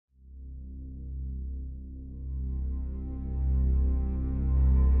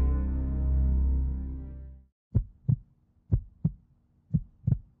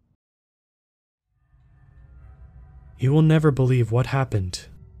You will never believe what happened.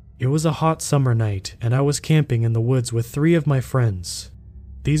 It was a hot summer night, and I was camping in the woods with 3 of my friends.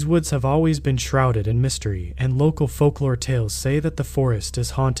 These woods have always been shrouded in mystery, and local folklore tales say that the forest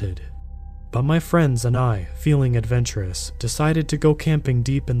is haunted. But my friends and I, feeling adventurous, decided to go camping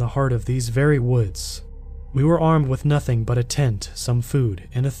deep in the heart of these very woods. We were armed with nothing but a tent, some food,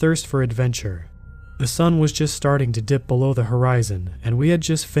 and a thirst for adventure. The sun was just starting to dip below the horizon, and we had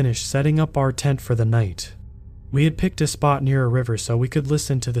just finished setting up our tent for the night. We had picked a spot near a river so we could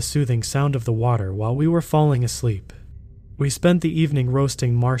listen to the soothing sound of the water while we were falling asleep. We spent the evening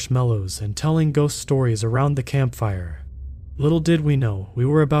roasting marshmallows and telling ghost stories around the campfire. Little did we know, we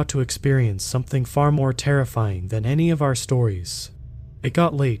were about to experience something far more terrifying than any of our stories. It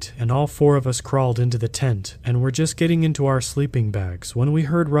got late, and all 4 of us crawled into the tent and were just getting into our sleeping bags when we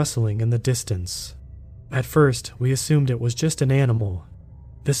heard rustling in the distance. At first, we assumed it was just an animal.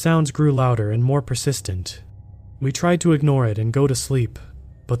 The sounds grew louder and more persistent. We tried to ignore it and go to sleep,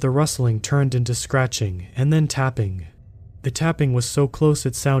 but the rustling turned into scratching and then tapping. The tapping was so close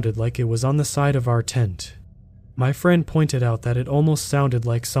it sounded like it was on the side of our tent. My friend pointed out that it almost sounded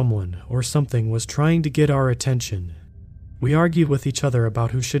like someone or something was trying to get our attention. We argued with each other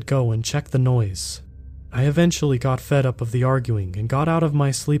about who should go and check the noise. I eventually got fed up of the arguing and got out of my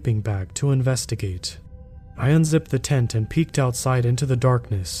sleeping bag to investigate. I unzipped the tent and peeked outside into the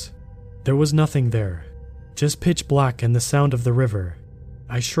darkness. There was nothing there. Just pitch black and the sound of the river.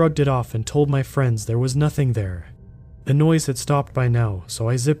 I shrugged it off and told my friends there was nothing there. The noise had stopped by now, so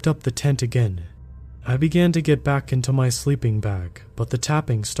I zipped up the tent again. I began to get back into my sleeping bag, but the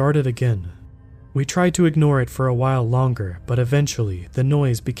tapping started again. We tried to ignore it for a while longer, but eventually the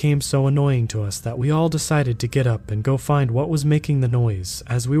noise became so annoying to us that we all decided to get up and go find what was making the noise,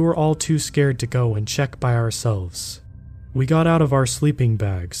 as we were all too scared to go and check by ourselves. We got out of our sleeping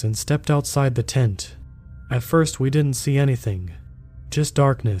bags and stepped outside the tent. At first we didn't see anything, just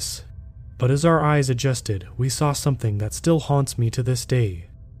darkness. But as our eyes adjusted, we saw something that still haunts me to this day.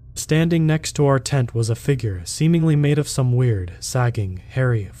 Standing next to our tent was a figure seemingly made of some weird, sagging,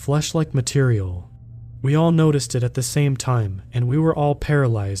 hairy, flesh-like material. We all noticed it at the same time, and we were all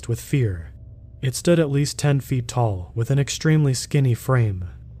paralyzed with fear. It stood at least 10 feet tall, with an extremely skinny frame.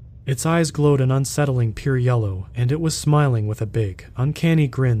 Its eyes glowed an unsettling pure yellow, and it was smiling with a big, uncanny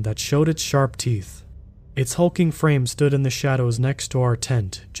grin that showed its sharp teeth. Its hulking frame stood in the shadows next to our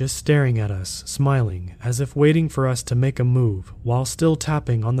tent, just staring at us, smiling, as if waiting for us to make a move, while still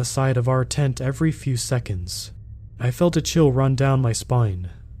tapping on the side of our tent every few seconds. I felt a chill run down my spine,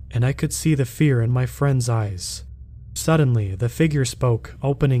 and I could see the fear in my friend's eyes. Suddenly, the figure spoke,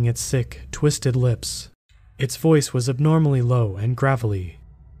 opening its sick, twisted lips. Its voice was abnormally low and gravelly.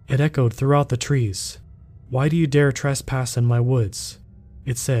 It echoed throughout the trees. "Why do you dare trespass in my woods?"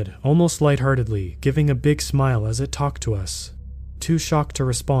 it said, almost lightheartedly, giving a big smile as it talked to us. Too shocked to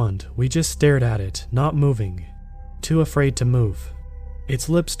respond, we just stared at it, not moving. Too afraid to move. Its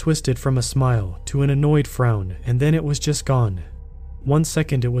lips twisted from a smile to an annoyed frown, and then it was just gone. 1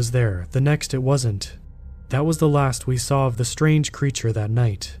 second it was there, the next it wasn't. That was the last we saw of the strange creature that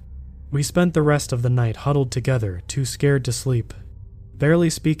night. We spent the rest of the night huddled together, too scared to sleep,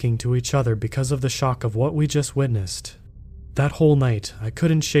 barely speaking to each other because of the shock of what we just witnessed. That whole night, I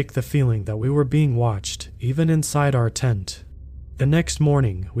couldn't shake the feeling that we were being watched, even inside our tent. The next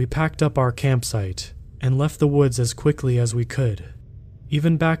morning, we packed up our campsite and left the woods as quickly as we could.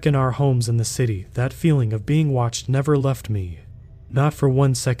 Even back in our homes in the city, that feeling of being watched never left me. Not for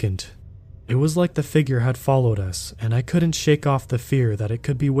 1 second. It was like the figure had followed us, and I couldn't shake off the fear that it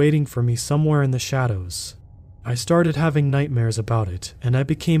could be waiting for me somewhere in the shadows. I started having nightmares about it, and I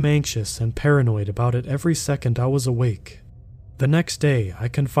became anxious and paranoid about it every second I was awake. The next day, I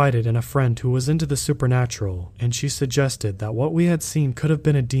confided in a friend who was into the supernatural, and she suggested that what we had seen could have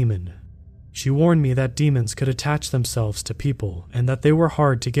been a demon. She warned me that demons could attach themselves to people, and that they were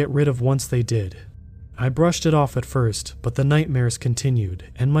hard to get rid of once they did. I brushed it off at first, but the nightmares continued,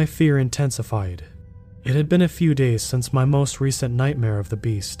 and my fear intensified. It had been a few days since my most recent nightmare of the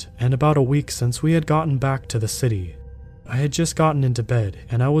beast, and about a week since we had gotten back to the city. I had just gotten into bed,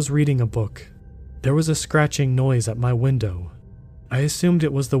 and I was reading a book. There was a scratching noise at my window. I assumed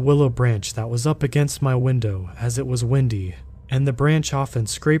it was the willow branch that was up against my window, as it was windy, and the branch often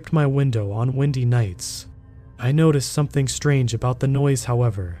scraped my window on windy nights. I noticed something strange about the noise,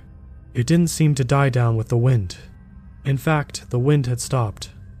 however. It didn't seem to die down with the wind. In fact, the wind had stopped,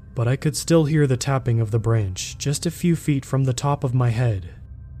 but I could still hear the tapping of the branch just a few feet from the top of my head.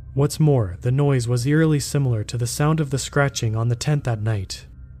 What's more, the noise was eerily similar to the sound of the scratching on the tent that night.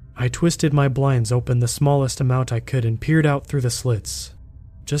 I twisted my blinds open the smallest amount I could and peered out through the slits.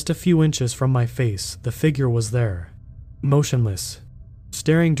 Just a few inches from my face, the figure was there. motionless,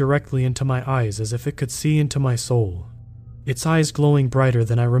 staring directly into my eyes as if it could see into my soul. Its eyes glowing brighter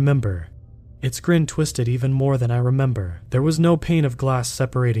than I remember. Its grin twisted even more than I remember. There was no pane of glass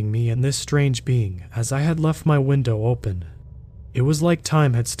separating me and this strange being, as I had left my window open. It was like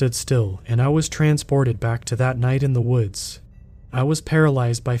time had stood still, and I was transported back to that night in the woods. I was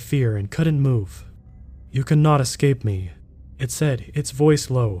paralyzed by fear and couldn't move. "You cannot escape me," it said, its voice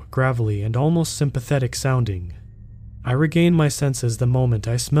low, gravelly, and almost sympathetic sounding. I regained my senses the moment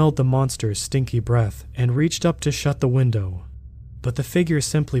I smelled the monster's stinky breath and reached up to shut the window. But the figure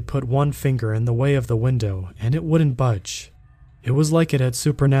simply put one finger in the way of the window, and it wouldn't budge. It was like it had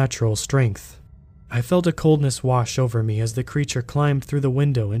supernatural strength. I felt a coldness wash over me as the creature climbed through the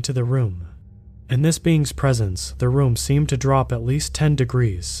window into the room. In this being's presence, the room seemed to drop at least 10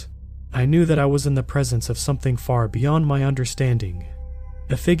 degrees. I knew that I was in the presence of something far beyond my understanding.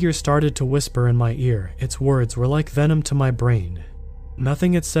 The figure started to whisper in my ear. Its words were like venom to my brain.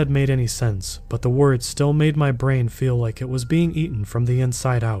 Nothing it said made any sense, but the words still made my brain feel like it was being eaten from the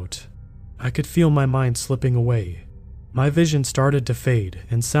inside out. I could feel my mind slipping away. My vision started to fade,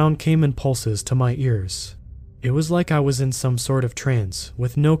 and sound came in pulses to my ears. It was like I was in some sort of trance,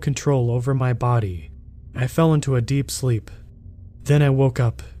 with no control over my body. I fell into a deep sleep. Then I woke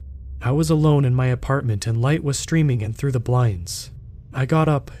up. I was alone in my apartment and light was streaming in through the blinds. I got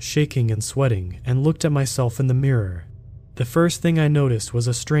up, shaking and sweating, and looked at myself in the mirror. The first thing I noticed was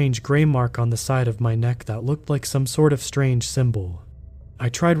a strange gray mark on the side of my neck that looked like some sort of strange symbol. I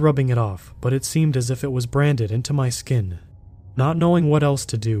tried rubbing it off, but it seemed as if it was branded into my skin. Not knowing what else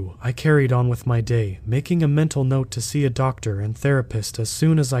to do, I carried on with my day, making a mental note to see a doctor and therapist as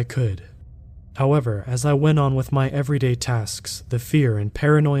soon as I could. However, as I went on with my everyday tasks, the fear and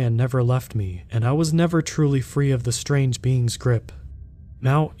paranoia never left me, and I was never truly free of the strange being's grip.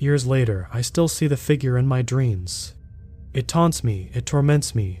 Now, years later, I still see the figure in my dreams. It taunts me, it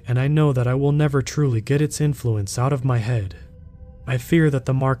torments me, and I know that I will never truly get its influence out of my head. I fear that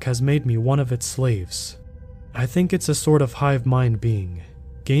the mark has made me one of its slaves. I think it's a sort of hive mind being,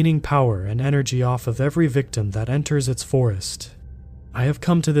 gaining power and energy off of every victim that enters its forest. I have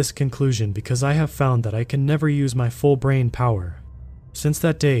come to this conclusion because I have found that I can never use my full brain power. Since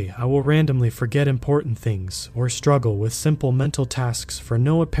that day, I will randomly forget important things or struggle with simple mental tasks for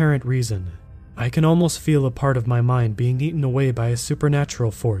no apparent reason. I can almost feel a part of my mind being eaten away by a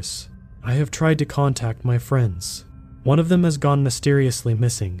supernatural force. I have tried to contact my friends. One of them has gone mysteriously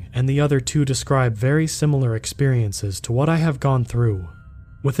missing, and the other two describe very similar experiences to what I have gone through.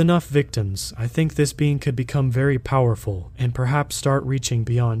 With enough victims, I think this being could become very powerful and perhaps start reaching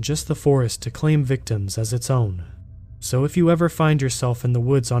beyond just the forest to claim victims as its own. So if you ever find yourself in the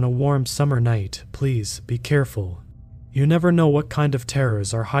woods on a warm summer night, please be careful. You never know what kind of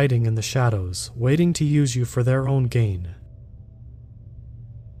terrors are hiding in the shadows, waiting to use you for their own gain.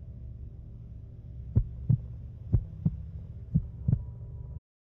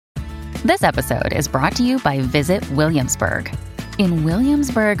 This episode is brought to you by Visit Williamsburg. In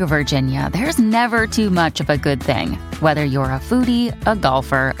Williamsburg, Virginia, there's never too much of a good thing. Whether you're a foodie, a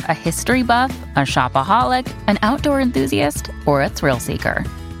golfer, a history buff, a shopaholic, an outdoor enthusiast, or a thrill seeker,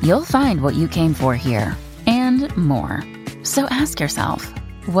 you'll find what you came for here and more. So ask yourself,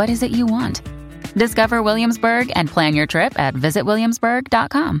 what is it you want? Discover Williamsburg and plan your trip at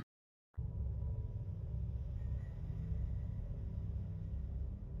visitwilliamsburg.com.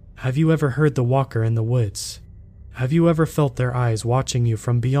 Have you ever heard the walker in the woods? Have you ever felt their eyes watching you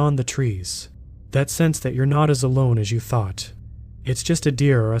from beyond the trees? That sense that you're not as alone as you thought. It's just a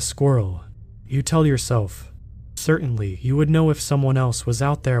deer or a squirrel. You tell yourself, certainly you would know if someone else was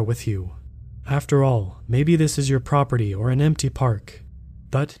out there with you. After all, maybe this is your property or an empty park.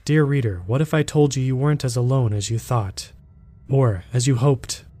 But, dear reader, what if I told you you weren't as alone as you thought? Or, as you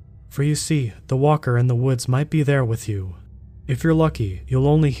hoped? For you see, the walker in the woods might be there with you. If you're lucky, you'll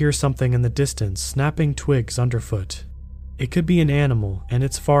only hear something in the distance snapping twigs underfoot. It could be an animal, and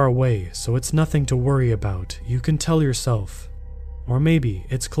it's far away, so it's nothing to worry about, you can tell yourself. Or maybe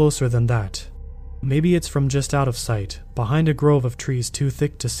it's closer than that. Maybe it's from just out of sight, behind a grove of trees too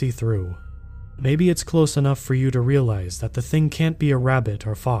thick to see through. Maybe it's close enough for you to realize that the thing can't be a rabbit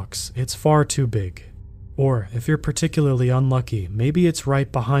or fox, it's far too big. Or, if you're particularly unlucky, maybe it's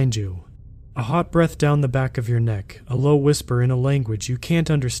right behind you. A hot breath down the back of your neck, a low whisper in a language you can't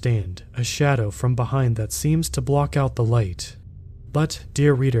understand, a shadow from behind that seems to block out the light. But,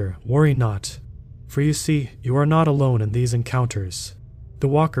 dear reader, worry not. For you see, you are not alone in these encounters. The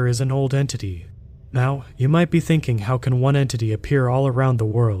walker is an old entity. Now, you might be thinking, how can one entity appear all around the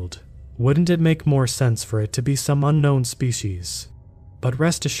world? Wouldn't it make more sense for it to be some unknown species? But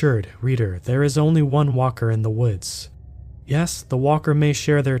rest assured, reader, there is only one walker in the woods. Yes, the walker may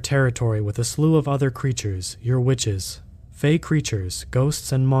share their territory with a slew of other creatures, your witches, fey creatures,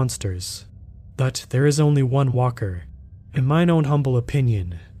 ghosts, and monsters. But there is only one walker. In mine own humble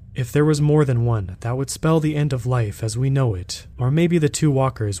opinion, if there was more than one, that would spell the end of life as we know it, or maybe the two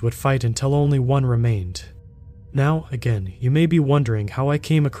walkers would fight until only one remained. Now, again, you may be wondering how I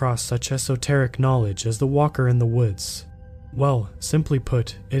came across such esoteric knowledge as the walker in the woods. Well, simply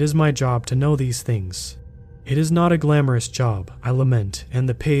put, it is my job to know these things. It is not a glamorous job, I lament, and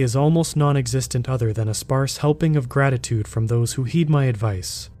the pay is almost non-existent other than a sparse helping of gratitude from those who heed my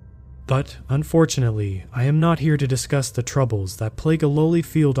advice. But, unfortunately, I am not here to discuss the troubles that plague a lowly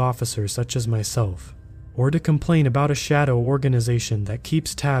field officer such as myself, or to complain about a shadow organization that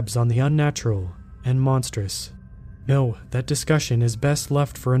keeps tabs on the unnatural and monstrous. No, that discussion is best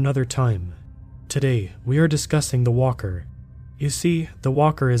left for another time. Today, we are discussing the walker. You see, the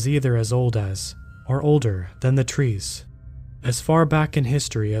walker is either as old as, or older than the trees. As far back in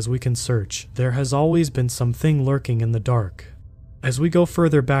history as we can search, there has always been something lurking in the dark. As we go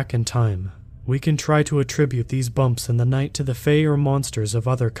further back in time, we can try to attribute these bumps in the night to the fae or monsters of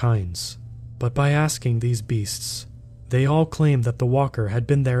other kinds. But by asking these beasts, they all claim that the walker had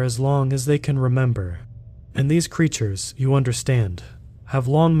been there as long as they can remember. And these creatures, you understand, have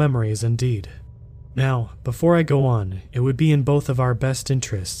long memories indeed. Now, before I go on, it would be in both of our best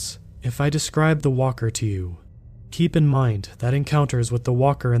interests if I describe the walker to you. Keep in mind that encounters with the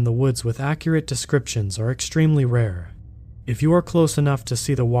walker in the woods with accurate descriptions are extremely rare. If you are close enough to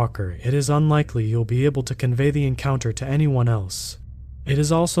see the walker, it is unlikely you'll be able to convey the encounter to anyone else. It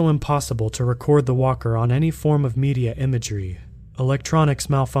is also impossible to record the walker on any form of media imagery. Electronics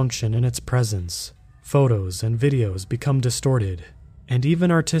malfunction in its presence. Photos and videos become distorted, and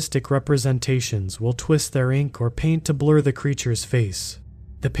even artistic representations will twist their ink or paint to blur the creature's face.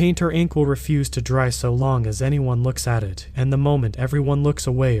 The paint or ink will refuse to dry so long as anyone looks at it, and the moment everyone looks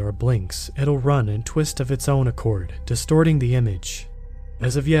away or blinks, it'll run and twist of its own accord, distorting the image.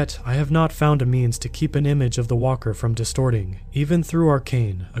 As of yet, I have not found a means to keep an image of the walker from distorting, even through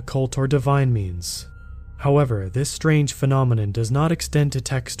arcane, occult, or divine means. However, this strange phenomenon does not extend to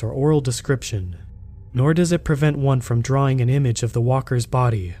text or oral description, nor does it prevent one from drawing an image of the walker's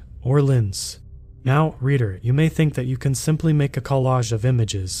body or limbs. Now, reader, you may think that you can simply make a collage of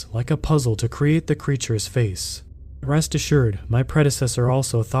images, like a puzzle, to create the creature's face. Rest assured, my predecessor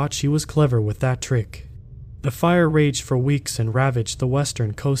also thought she was clever with that trick. The fire raged for weeks and ravaged the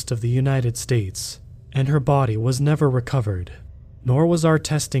western coast of the United States, and her body was never recovered. Nor was our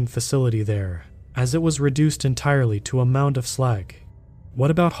testing facility there, as it was reduced entirely to a mound of slag. What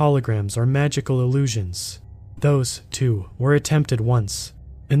about holograms or magical illusions? Those, too, were attempted once.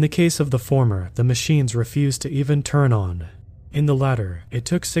 In the case of the former, the machines refused to even turn on. In the latter, it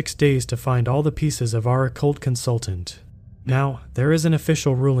took 6 days to find all the pieces of our occult consultant. Now, there is an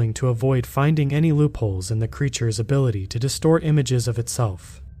official ruling to avoid finding any loopholes in the creature's ability to distort images of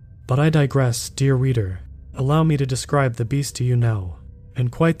itself. But I digress, dear reader. Allow me to describe the beast to you now.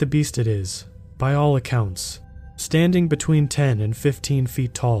 And quite the beast it is, by all accounts. Standing between 10 and 15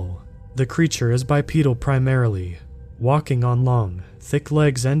 feet tall, the creature is bipedal primarily, walking on long, thick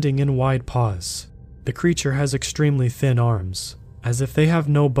legs ending in wide paws. The creature has extremely thin arms, as if they have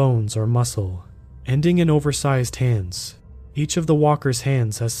no bones or muscle, ending in oversized hands. Each of the walker's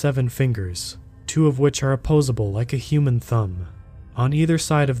hands has 7 fingers, 2 of which are opposable like a human thumb, on either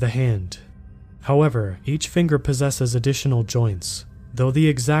side of the hand. However, each finger possesses additional joints, though the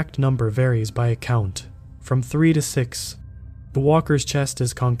exact number varies by account, from 3 to 6. The walker's chest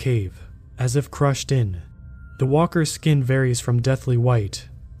is concave, as if crushed in. The walker's skin varies from deathly white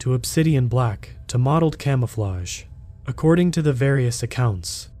to obsidian black to mottled camouflage, according to the various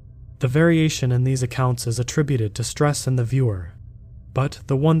accounts. The variation in these accounts is attributed to stress in the viewer. But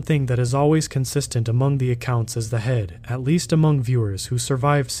the one thing that is always consistent among the accounts is the head, at least among viewers who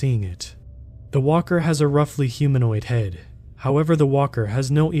survived seeing it. The walker has a roughly humanoid head. However, the walker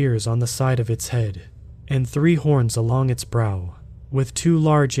has no ears on the side of its head, and 3 horns along its brow, with 2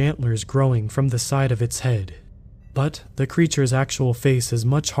 large antlers growing from the side of its head. But the creature's actual face is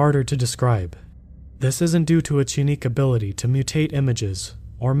much harder to describe. This isn't due to its unique ability to mutate images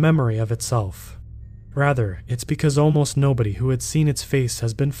or memory of itself. Rather, it's because almost nobody who had seen its face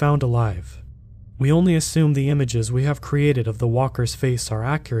has been found alive. We only assume the images we have created of the walker's face are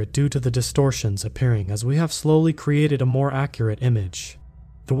accurate due to the distortions appearing as we have slowly created a more accurate image.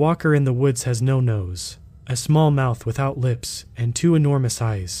 The walker in the woods has no nose, a small mouth without lips, and 2 enormous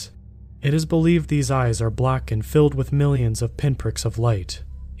eyes. It is believed these eyes are black and filled with millions of pinpricks of light,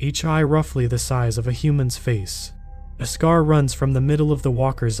 each eye roughly the size of a human's face. A scar runs from the middle of the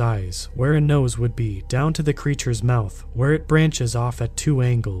walker's eyes, where a nose would be, down to the creature's mouth, where it branches off at 2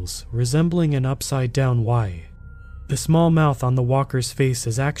 angles, resembling an upside-down Y. The small mouth on the walker's face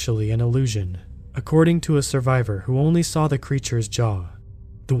is actually an illusion, according to a survivor who only saw the creature's jaw.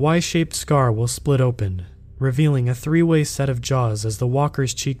 The Y-shaped scar will split open, revealing a 3-way set of jaws as the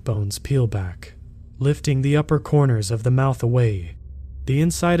walker's cheekbones peel back, lifting the upper corners of the mouth away. The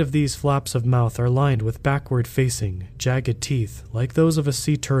inside of these flaps of mouth are lined with backward-facing, jagged teeth like those of a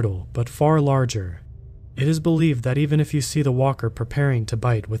sea turtle, but far larger. It is believed that even if you see the walker preparing to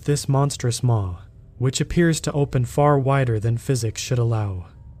bite with this monstrous maw, which appears to open far wider than physics should allow,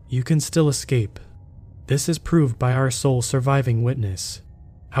 you can still escape. This is proved by our sole surviving witness.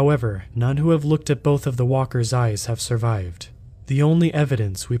 However, none who have looked at both of the walker's eyes have survived. The only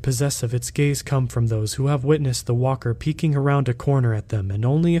evidence we possess of its gaze come from those who have witnessed the walker peeking around a corner at them, and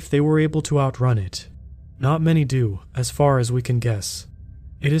only if they were able to outrun it. Not many do, as far as we can guess.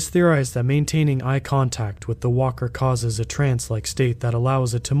 It is theorized that maintaining eye contact with the walker causes a trance-like state that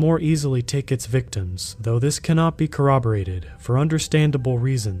allows it to more easily take its victims, though this cannot be corroborated, for understandable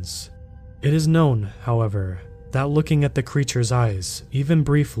reasons. It is known, however, that looking at the creature's eyes, even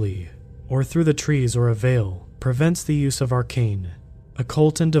briefly, or through the trees or a veil, prevents the use of arcane,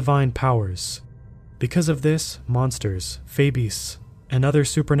 occult and divine powers. Because of this, monsters, fae-beasts, and other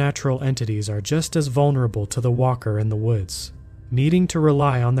supernatural entities are just as vulnerable to the walker in the woods, needing to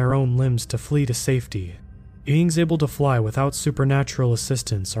rely on their own limbs to flee to safety. Beings able to fly without supernatural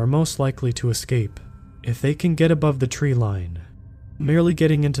assistance are most likely to escape, if they can get above the tree line. Merely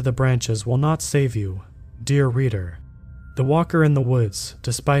getting into the branches will not save you, dear reader. The walker in the woods,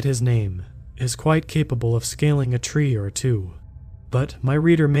 despite his name, is quite capable of scaling a tree or 2. But my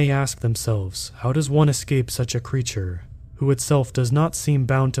reader may ask themselves, how does one escape such a creature, who itself does not seem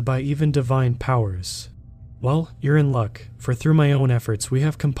bound to by even divine powers? Well, you're in luck, for through my own efforts we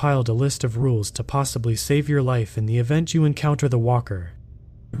have compiled a list of rules to possibly save your life in the event you encounter the walker.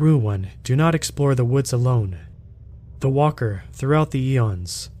 Rule 1. Do not explore the woods alone. The walker, throughout the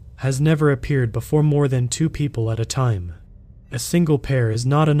eons, has never appeared before more than 2 people at a time. A single pair is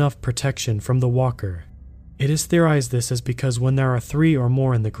not enough protection from the walker. It is theorized this is because when there are 3 or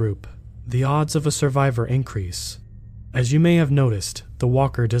more in the group, the odds of a survivor increase. As you may have noticed, the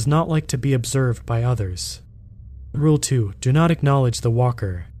walker does not like to be observed by others. Rule 2. Do not acknowledge the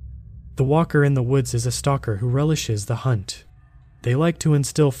walker. The walker in the woods is a stalker who relishes the hunt. They like to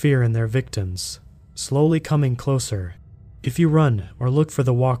instill fear in their victims, slowly coming closer. If you run or look for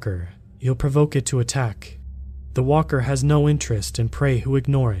the walker, you'll provoke it to attack. The walker has no interest in prey who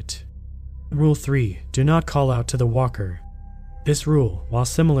ignore it. Rule 3. Do not call out to the walker. This rule, while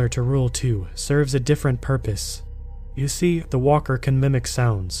similar to Rule 2, serves a different purpose. You see, the walker can mimic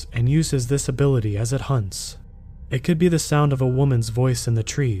sounds and uses this ability as it hunts. It could be the sound of a woman's voice in the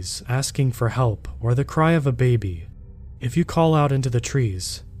trees asking for help, or the cry of a baby. If you call out into the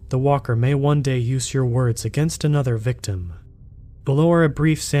trees, the walker may one day use your words against another victim. Below are a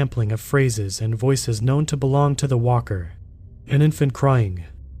brief sampling of phrases and voices known to belong to the walker. An infant crying,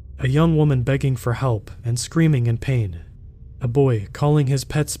 a young woman begging for help and screaming in pain, a boy calling his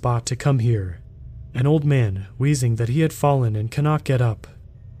pet Spot to come here, an old man wheezing that he had fallen and cannot get up,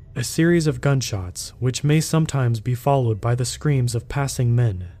 a series of gunshots which may sometimes be followed by the screams of passing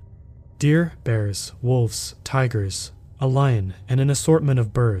men, deer, bears, wolves, tigers, a lion, and an assortment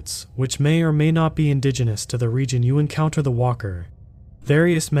of birds, which may or may not be indigenous to the region you encounter the walker.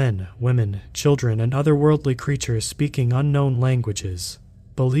 Various men, women, children, and other worldly creatures speaking unknown languages,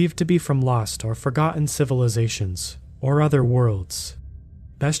 believed to be from lost or forgotten civilizations, or other worlds.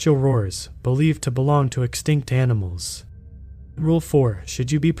 Bestial roars, believed to belong to extinct animals. Rule 4.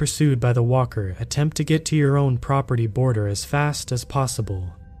 Should you be pursued by the walker, attempt to get to your own property border as fast as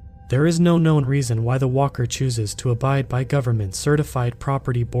possible. There is no known reason why the walker chooses to abide by government-certified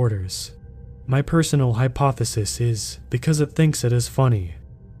property borders. My personal hypothesis is because it thinks it is funny.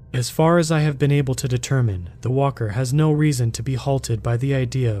 As far as I have been able to determine, the walker has no reason to be halted by the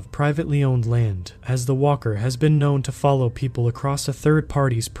idea of privately owned land, as the walker has been known to follow people across a third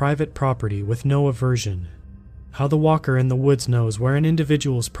party's private property with no aversion. How the walker in the woods knows where an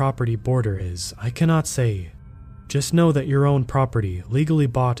individual's property border is, I cannot say. Just know that your own property, legally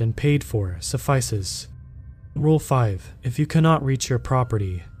bought and paid for, suffices. Rule 5. If you cannot reach your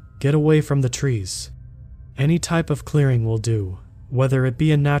property, get away from the trees. Any type of clearing will do, whether it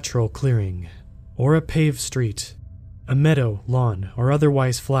be a natural clearing, or a paved street. A meadow, lawn, or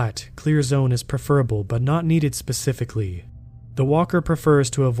otherwise flat, clear zone is preferable but not needed specifically. The walker prefers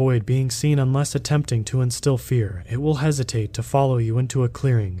to avoid being seen unless attempting to instill fear. It will hesitate to follow you into a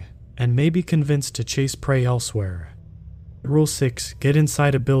clearing, and may be convinced to chase prey elsewhere. Rule 6. Get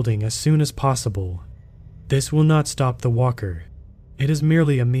inside a building as soon as possible. This will not stop the walker. It is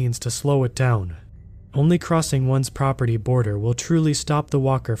merely a means to slow it down. Only crossing one's property border will truly stop the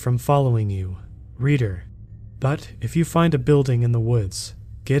walker from following you, reader. But if you find a building in the woods,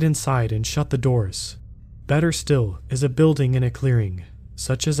 get inside and shut the doors. Better still is a building in a clearing,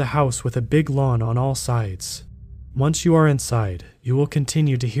 such as a house with a big lawn on all sides. Once you are inside, you will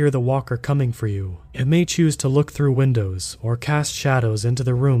continue to hear the walker coming for you. It may choose to look through windows or cast shadows into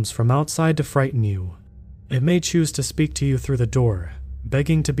the rooms from outside to frighten you. It may choose to speak to you through the door,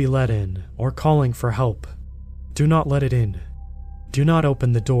 begging to be let in or calling for help. Do not let it in. Do not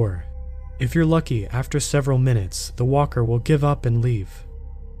open the door. If you're lucky, after several minutes, the walker will give up and leave.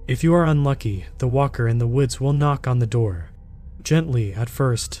 If you are unlucky, the walker in the woods will knock on the door. Gently at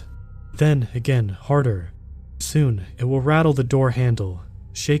first, then again harder. Soon, it will rattle the door handle,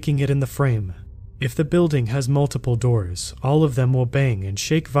 shaking it in the frame. If the building has multiple doors, all of them will bang and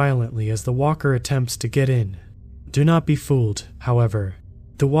shake violently as the walker attempts to get in. Do not be fooled, however.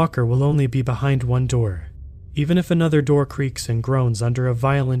 The walker will only be behind one door. Even if another door creaks and groans under a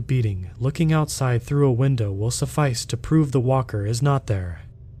violent beating, looking outside through a window will suffice to prove the walker is not there.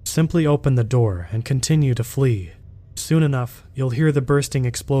 Simply open the door and continue to flee. Soon enough, you'll hear the bursting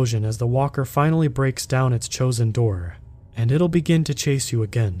explosion as the walker finally breaks down its chosen door, and it'll begin to chase you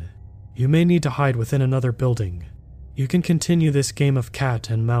again. You may need to hide within another building. You can continue this game of cat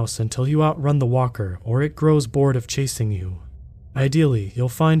and mouse until you outrun the walker or it grows bored of chasing you. Ideally, you'll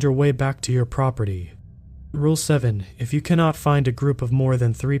find your way back to your property. Rule 7. If you cannot find a group of more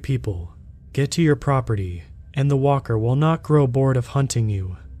than 3 people, get to your property, and the walker will not grow bored of hunting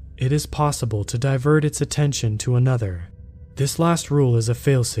you. It is possible to divert its attention to another. This last rule is a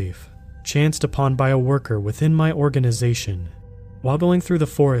failsafe, chanced upon by a worker within my organization. While going through the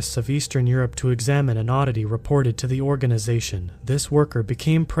forests of Eastern Europe to examine an oddity reported to the organization, this worker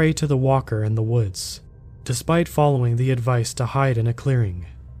became prey to the walker in the woods. Despite following the advice to hide in a clearing,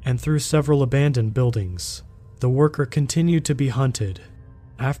 and through several abandoned buildings, the worker continued to be hunted.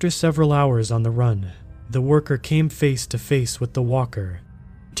 After several hours on the run, the worker came face to face with the walker.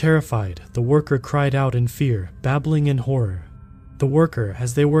 Terrified, the worker cried out in fear, babbling in horror. The worker,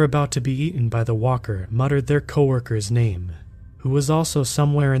 as they were about to be eaten by the walker, muttered their co-worker's name, who was also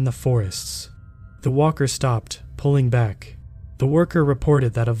somewhere in the forests. The walker stopped, pulling back. The worker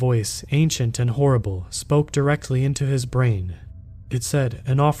reported that a voice, ancient and horrible, spoke directly into his brain. It said,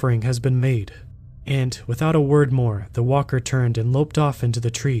 "An offering has been made." And, without a word more, the walker turned and loped off into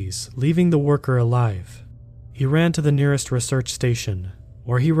the trees, leaving the worker alive. He ran to the nearest research station,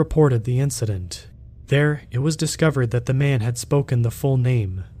 where he reported the incident. There, it was discovered that the man had spoken the full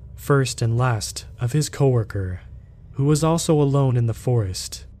name, first and last, of his coworker, who was also alone in the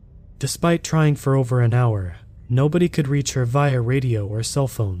forest. Despite trying for over an hour, nobody could reach her via radio or cell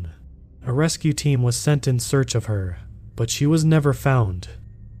phone. A rescue team was sent in search of her, but she was never found.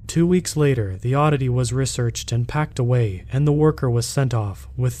 2 weeks later, the oddity was researched and packed away, and the worker was sent off,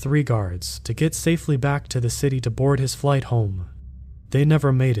 with 3 guards, to get safely back to the city to board his flight home. They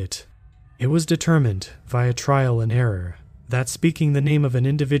never made it. It was determined, via trial and error, that speaking the name of an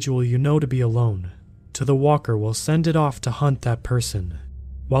individual you know to be alone, to the walker will send it off to hunt that person.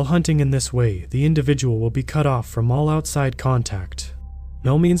 While hunting in this way, the individual will be cut off from all outside contact.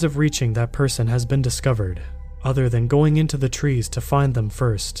 No means of reaching that person has been discovered, other than going into the trees to find them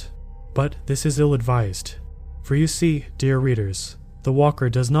first. But this is ill-advised. For you see, dear readers, the walker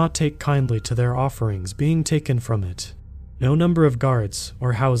does not take kindly to their offerings being taken from it. No number of guards,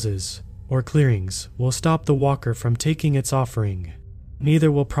 or houses, or clearings will stop the walker from taking its offering.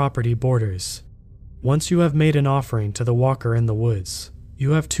 Neither will property borders. Once you have made an offering to the walker in the woods,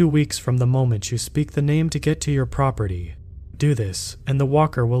 you have 2 weeks from the moment you speak the name to get to your property. Do this, and the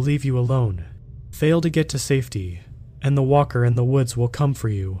walker will leave you alone. Fail to get to safety, and the walker in the woods will come for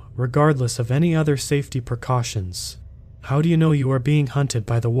you, regardless of any other safety precautions. How do you know you are being hunted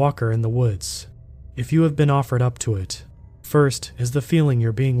by the walker in the woods? If you have been offered up to it, first is the feeling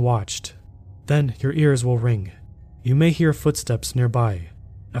you're being watched. Then your ears will ring. You may hear footsteps nearby,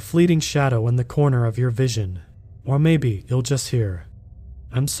 a fleeting shadow in the corner of your vision, or maybe you'll just hear,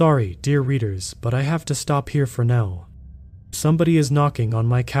 "I'm sorry, dear readers, but I have to stop here for now. Somebody is knocking on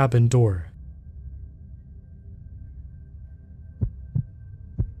my cabin door."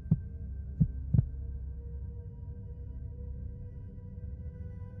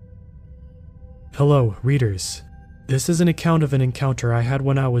 Hello, readers. This is an account of an encounter I had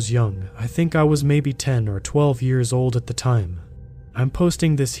when I was young. I think I was maybe 10 or 12 years old at the time. I'm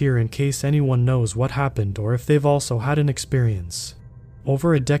posting this here in case anyone knows what happened or if they've also had an experience.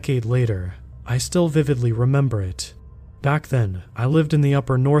 Over a decade later, I still vividly remember it. Back then, I lived in the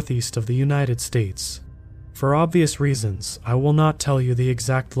upper northeast of the United States. For obvious reasons, I will not tell you the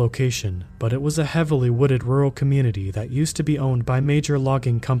exact location, but it was a heavily wooded rural community that used to be owned by major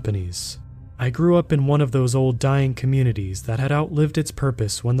logging companies. I grew up in one of those old dying communities that had outlived its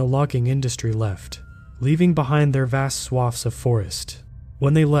purpose when the logging industry left, leaving behind their vast swaths of forest.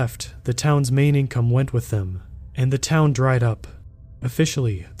 When they left, the town's main income went with them, and the town dried up.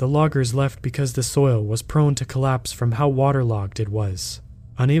 Officially, the loggers left because the soil was prone to collapse from how waterlogged it was,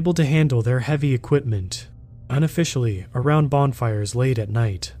 unable to handle their heavy equipment. Unofficially, around bonfires late at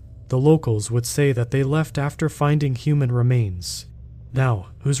night, the locals would say that they left after finding human remains. Now,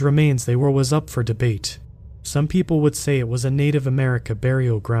 whose remains they were was up for debate. Some people would say it was a Native American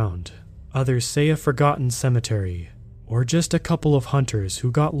burial ground, others say a forgotten cemetery, or just a couple of hunters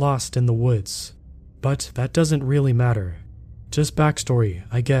who got lost in the woods. But that doesn't really matter. Just backstory,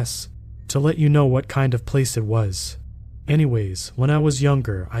 I guess, to let you know what kind of place it was. Anyways, when I was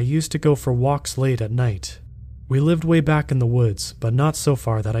younger, I used to go for walks late at night. We lived way back in the woods, but not so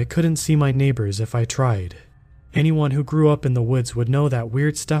far that I couldn't see my neighbors if I tried. Anyone who grew up in the woods would know that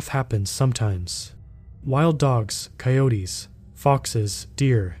weird stuff happens sometimes. Wild dogs, coyotes, foxes,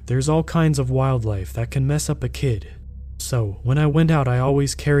 deer, there's all kinds of wildlife that can mess up a kid. So, when I went out I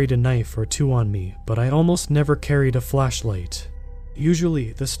always carried a knife or two on me, but I almost never carried a flashlight.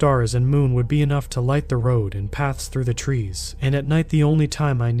 Usually, the stars and moon would be enough to light the road and paths through the trees, and at night the only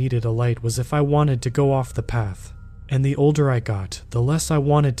time I needed a light was if I wanted to go off the path. And the older I got, the less I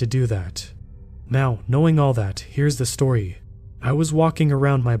wanted to do that. Now, knowing all that, here's the story. I was walking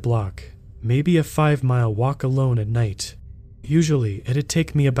around my block, maybe a 5-mile walk alone at night. Usually, it'd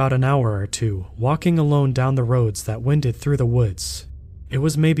take me about an hour or two, walking alone down the roads that winded through the woods. It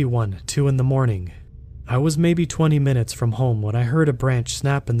was maybe 1, 2 in the morning. I was maybe 20 minutes from home when I heard a branch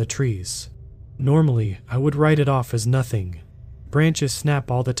snap in the trees. Normally, I would write it off as nothing. Branches snap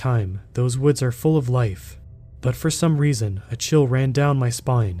all the time, those woods are full of life. But for some reason, a chill ran down my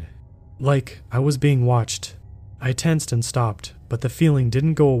spine. Like I was being watched. I tensed and stopped, but the feeling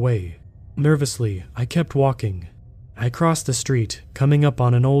didn't go away. Nervously, I kept walking. I crossed the street, coming up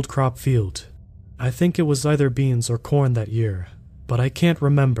on an old crop field. I think it was either beans or corn that year, but I can't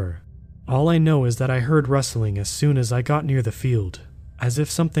remember. All I know is that I heard rustling as soon as I got near the field, as if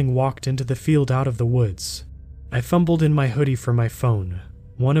something walked into the field out of the woods. I fumbled in my hoodie for my phone,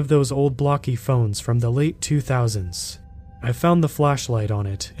 one of those old blocky phones from the late 2000s. I found the flashlight on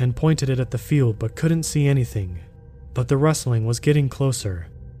it and pointed it at the field but couldn't see anything. But the rustling was getting closer.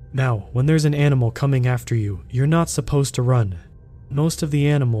 Now, when there's an animal coming after you, you're not supposed to run. Most of the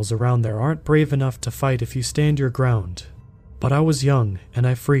animals around there aren't brave enough to fight if you stand your ground. But I was young, and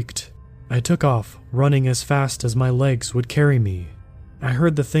I freaked. I took off, running as fast as my legs would carry me. I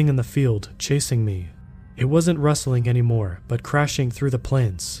heard the thing in the field, chasing me. It wasn't rustling anymore, but crashing through the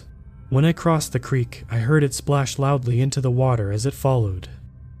plants. When I crossed the creek, I heard it splash loudly into the water as it followed.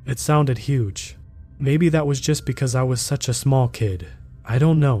 It sounded huge. Maybe that was just because I was such a small kid. I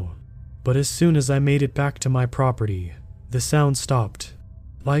don't know. But as soon as I made it back to my property, the sound stopped.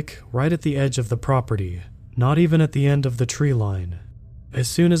 Like, right at the edge of the property, not even at the end of the tree line. As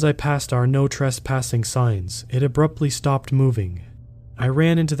soon as I passed our no trespassing signs, it abruptly stopped moving. I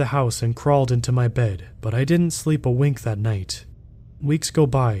ran into the house and crawled into my bed, but I didn't sleep a wink that night. Weeks go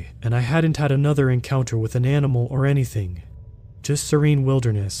by, and I hadn't had another encounter with an animal or anything. Just serene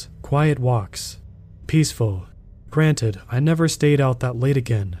wilderness, quiet walks. Peaceful. Granted, I never stayed out that late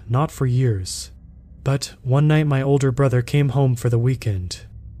again, not for years. But one night my older brother came home for the weekend.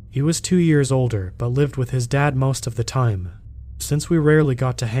 He was 2 years older, but lived with his dad most of the time. Since we rarely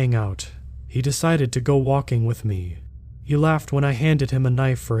got to hang out, he decided to go walking with me. He laughed when I handed him a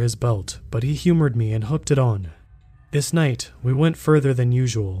knife for his belt, but he humored me and hooked it on. This night, we went further than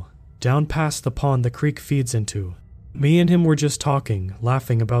usual, down past the pond the creek feeds into. Me and him were just talking,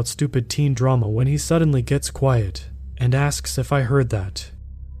 laughing about stupid teen drama when he suddenly gets quiet and asks if I heard that.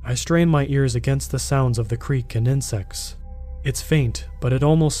 I strain my ears against the sounds of the creek and insects. It's faint, but it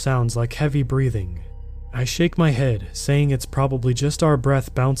almost sounds like heavy breathing. I shake my head, saying it's probably just our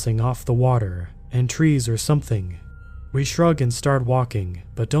breath bouncing off the water and trees or something. We shrug and start walking,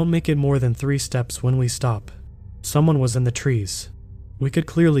 but don't make it more than 3 steps when we stop. Someone was in the trees. We could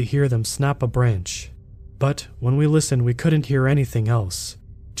clearly hear them snap a branch. But when we listened, we couldn't hear anything else.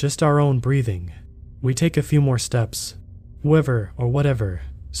 Just our own breathing. We take a few more steps. Whoever, or whatever,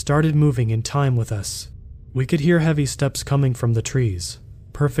 started moving in time with us. We could hear heavy steps coming from the trees,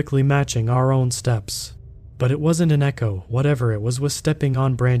 perfectly matching our own steps. But it wasn't an echo, whatever it was stepping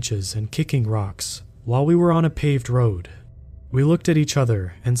on branches and kicking rocks, while we were on a paved road. We looked at each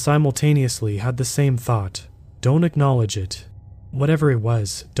other and simultaneously had the same thought. Don't acknowledge it. Whatever it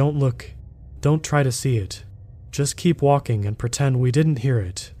was, don't look. Don't try to see it. Just keep walking and pretend we didn't hear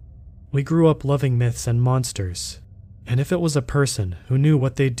it. We grew up loving myths and monsters. And if it was a person, who knew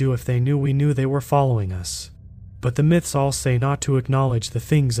what they'd do if they knew we knew they were following us. But the myths all say not to acknowledge the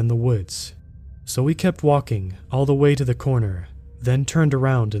things in the woods. So we kept walking, all the way to the corner, then turned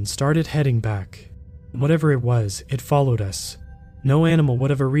around and started heading back. Whatever it was, it followed us. No animal would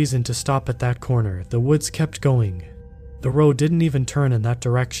have a reason to stop at that corner. The woods kept going. The road didn't even turn in that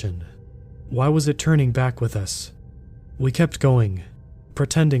direction. Why was it turning back with us? We kept going,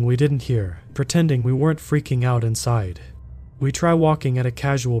 pretending we didn't hear, pretending we weren't freaking out inside. We try walking at a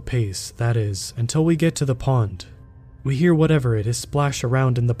casual pace, that is, until we get to the pond. We hear whatever it is splash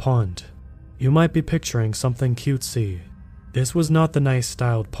around in the pond. You might be picturing something cutesy. This was not the nice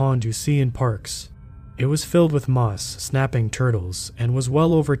styled pond you see in parks. It was filled with moss, snapping turtles, and was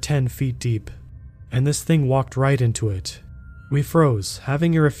well over 10 feet deep. And this thing walked right into it. We froze,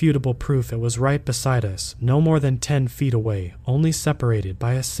 having irrefutable proof it was right beside us, no more than 10 feet away, only separated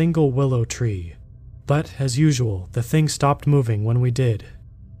by a single willow tree. But, as usual, the thing stopped moving when we did.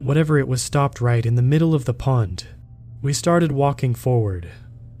 Whatever it was stopped right in the middle of the pond. We started walking forward,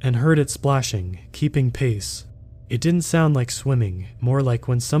 and heard it splashing, keeping pace. It didn't sound like swimming, more like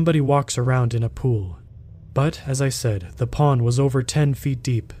when somebody walks around in a pool. But, as I said, the pond was over 10 feet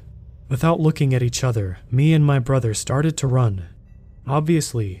deep. Without looking at each other, me and my brother started to run.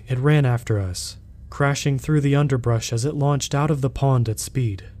 Obviously, it ran after us, crashing through the underbrush as it launched out of the pond at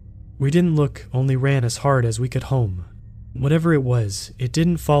speed. We didn't look, only ran as hard as we could home. Whatever it was, it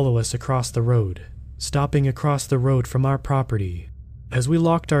didn't follow us across the road, stopping across the road from our property. As we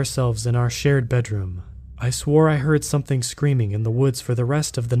locked ourselves in our shared bedroom, I swore I heard something screaming in the woods for the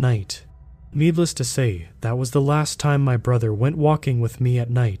rest of the night. Needless to say, that was the last time my brother went walking with me at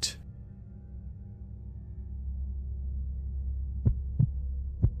night.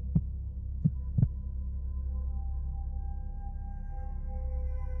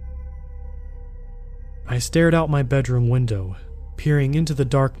 I stared out my bedroom window, peering into the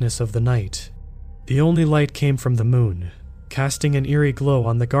darkness of the night. The only light came from the moon, casting an eerie glow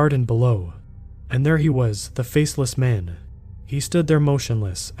on the garden below. And there he was, the faceless man. He stood there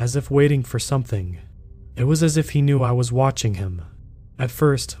motionless, as if waiting for something. It was as if he knew I was watching him. At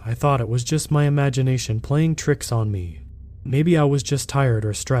first, I thought it was just my imagination playing tricks on me. Maybe I was just tired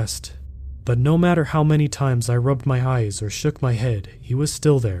or stressed. But no matter how many times I rubbed my eyes or shook my head, he was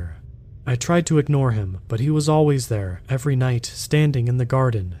still there. I tried to ignore him, but he was always there, every night, standing in the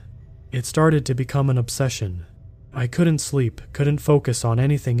garden. It started to become an obsession. I couldn't sleep, couldn't focus on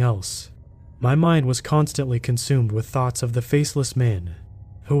anything else. My mind was constantly consumed with thoughts of the faceless man.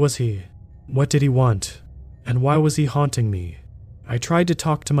 Who was he? What did he want? And why was he haunting me? I tried to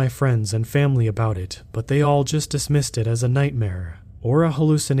talk to my friends and family about it, but they all just dismissed it as a nightmare, or a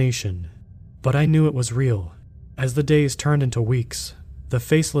hallucination. But I knew it was real. As the days turned into weeks, the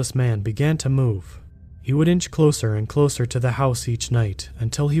faceless man began to move. He would inch closer and closer to the house each night,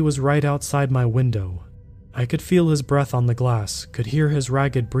 until he was right outside my window. I could feel his breath on the glass, could hear his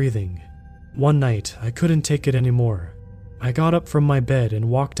ragged breathing. One night, I couldn't take it anymore. I got up from my bed and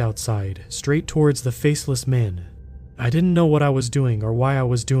walked outside, straight towards the faceless man. I didn't know what I was doing or why I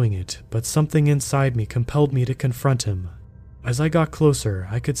was doing it, but something inside me compelled me to confront him. As I got closer,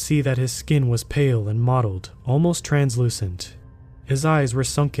 I could see that his skin was pale and mottled, almost translucent. His eyes were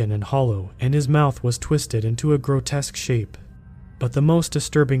sunken and hollow, and his mouth was twisted into a grotesque shape. But the most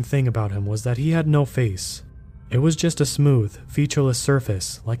disturbing thing about him was that he had no face. It was just a smooth, featureless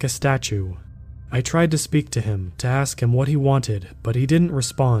surface, like a statue. I tried to speak to him, to ask him what he wanted, but he didn't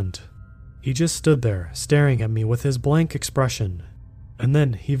respond. He just stood there, staring at me with his blank expression. And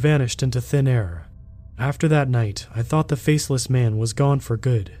then he vanished into thin air. After that night, I thought the faceless man was gone for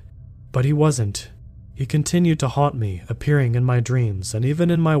good. But he wasn't. He continued to haunt me, appearing in my dreams and even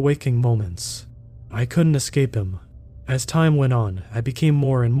in my waking moments. I couldn't escape him. As time went on, I became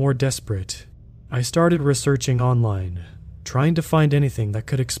more and more desperate. I started researching online, trying to find anything that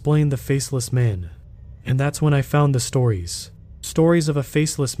could explain the faceless man. And that's when I found the stories. Stories of a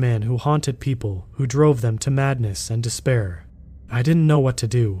faceless man who haunted people, who drove them to madness and despair. I didn't know what to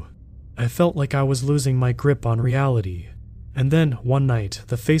do. I felt like I was losing my grip on reality. And then, one night,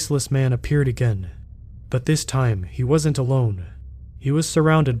 the faceless man appeared again. But this time, he wasn't alone. He was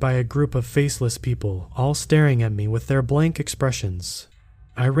surrounded by a group of faceless people, all staring at me with their blank expressions.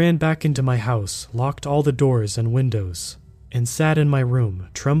 I ran back into my house, locked all the doors and windows, and sat in my room,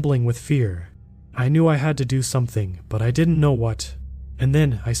 trembling with fear. I knew I had to do something, but I didn't know what. And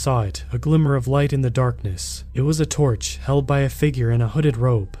then I saw it, a glimmer of light in the darkness. It was a torch, held by a figure in a hooded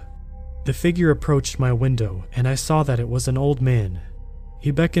robe. The figure approached my window, and I saw that it was an old man.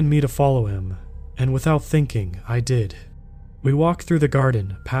 He beckoned me to follow him, and without thinking, I did. We walked through the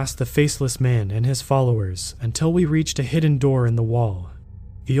garden, past the faceless man and his followers, until we reached a hidden door in the wall.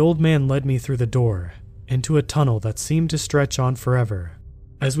 The old man led me through the door, into a tunnel that seemed to stretch on forever.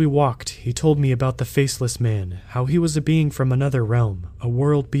 As we walked, he told me about the faceless man, how he was a being from another realm, a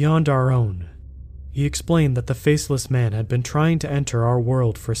world beyond our own. He explained that the faceless man had been trying to enter our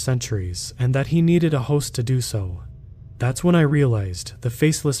world for centuries, and that he needed a host to do so. That's when I realized the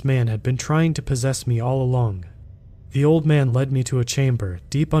faceless man had been trying to possess me all along. The old man led me to a chamber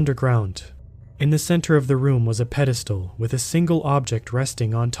deep underground. In the center of the room was a pedestal with a single object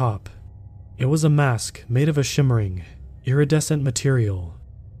resting on top. It was a mask made of a shimmering, iridescent material.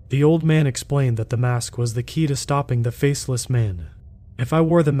 The old man explained that the mask was the key to stopping the faceless man. If I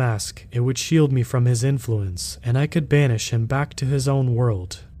wore the mask, it would shield me from his influence, and I could banish him back to his own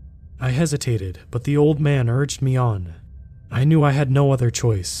world. I hesitated, but the old man urged me on. I knew I had no other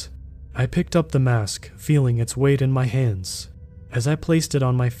choice. I picked up the mask, feeling its weight in my hands. As I placed it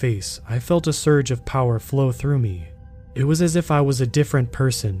on my face, I felt a surge of power flow through me. It was as if I was a different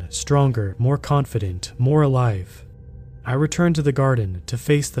person, stronger, more confident, more alive. I returned to the garden to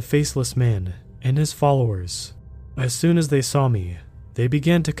face the faceless man and his followers. As soon as they saw me, they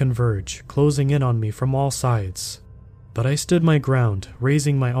began to converge, closing in on me from all sides. But I stood my ground,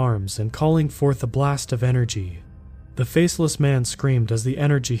 raising my arms and calling forth a blast of energy. The faceless man screamed as the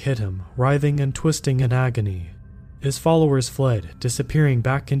energy hit him, writhing and twisting in agony. His followers fled, disappearing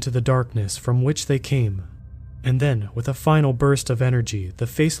back into the darkness from which they came. And then, with a final burst of energy, the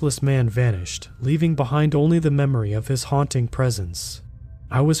faceless man vanished, leaving behind only the memory of his haunting presence.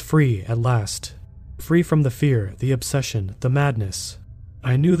 I was free at last. Free from the fear, the obsession, the madness.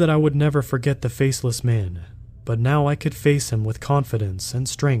 I knew that I would never forget the faceless man, but now I could face him with confidence and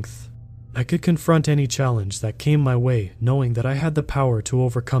strength. I could confront any challenge that came my way, knowing that I had the power to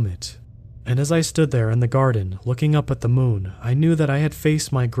overcome it. And as I stood there in the garden, looking up at the moon, I knew that I had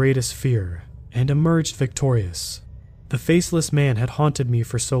faced my greatest fear, and emerged victorious. The faceless man had haunted me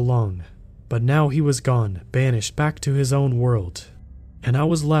for so long, but now he was gone, banished back to his own world. And I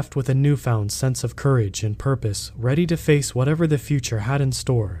was left with a newfound sense of courage and purpose, ready to face whatever the future had in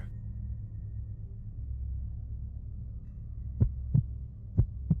store.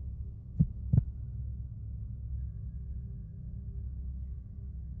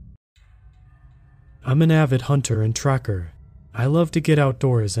 I'm an avid hunter and tracker. I love to get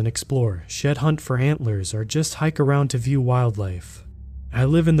outdoors and explore, shed hunt for antlers, or just hike around to view wildlife. I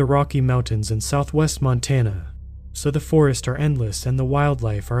live in the Rocky Mountains in southwest Montana, so the forests are endless and the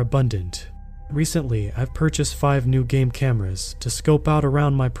wildlife are abundant. Recently, I've purchased 5 new game cameras to scope out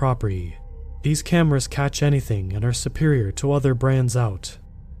around my property. These cameras catch anything and are superior to other brands out.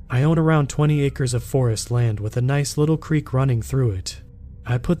 I own around 20 acres of forest land with a nice little creek running through it.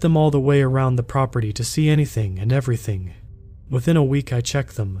 I put them all the way around the property to see anything and everything. Within a week I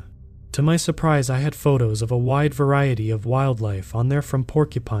checked them. To my surprise, I had photos of a wide variety of wildlife on there, from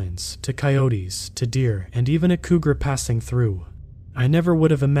porcupines to coyotes to deer and even a cougar passing through. I never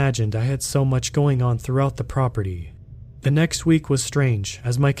would have imagined I had so much going on throughout the property. The next week was strange,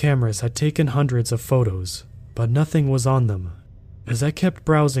 as my cameras had taken hundreds of photos, but nothing was on them. As I kept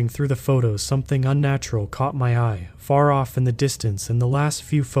browsing through the photos, something unnatural caught my eye. Far off in the distance, in the last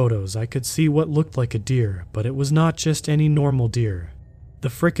few photos, I could see what looked like a deer, but it was not just any normal deer. The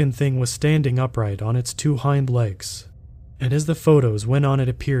frickin' thing was standing upright on its 2 hind legs. And as the photos went on, it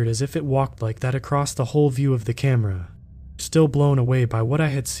appeared as if it walked like that across the whole view of the camera. Still blown away by what I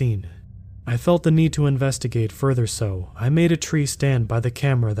had seen, I felt the need to investigate further, so I made a tree stand by the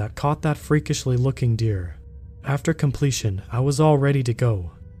camera that caught that freakishly looking deer. After completion, I was all ready to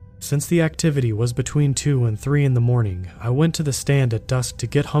go. Since the activity was between 2 and 3 in the morning, I went to the stand at dusk to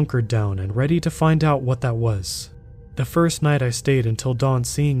get hunkered down and ready to find out what that was. The first night I stayed until dawn,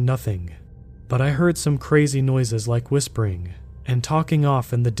 seeing nothing, but I heard some crazy noises like whispering and talking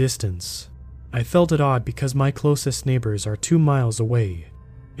off in the distance. I felt it odd because my closest neighbors are 2 miles away.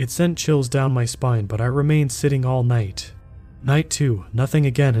 It sent chills down my spine, but I remained sitting all night. Night 2, nothing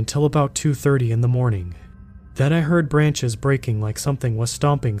again until about 2:30 in the morning. Then I heard branches breaking like something was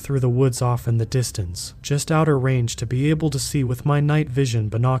stomping through the woods off in the distance, just outer range to be able to see with my night vision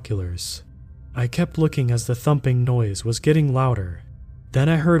binoculars. I kept looking as the thumping noise was getting louder. Then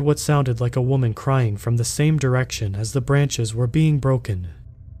I heard what sounded like a woman crying from the same direction as the branches were being broken.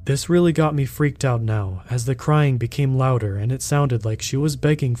 This really got me freaked out now, as the crying became louder and it sounded like she was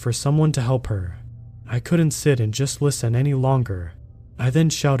begging for someone to help her. I couldn't sit and just listen any longer. I then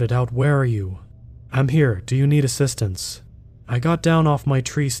shouted out, "Where are you?" "I'm here, do you need assistance?" I got down off my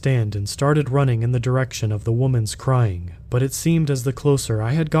tree stand and started running in the direction of the woman's crying, but it seemed as the closer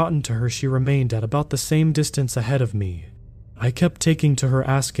I had gotten to her, she remained at about the same distance ahead of me. I kept taking to her,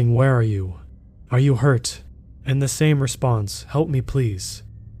 asking, "Where are you? Are you hurt?" And the same response, "Help me please."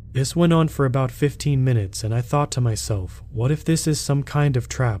 This went on for about 15 minutes, and I thought to myself, what if this is some kind of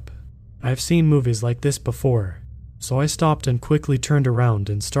trap? I've seen movies like this before. So I stopped and quickly turned around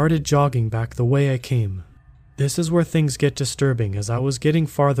and started jogging back the way I came. This is where things get disturbing, as I was getting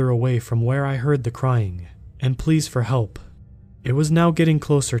farther away from where I heard the crying and pleas for help. It was now getting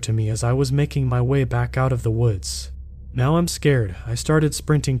closer to me as I was making my way back out of the woods. Now I'm scared. I started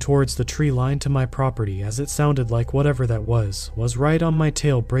sprinting towards the tree line to my property, as it sounded like whatever that was right on my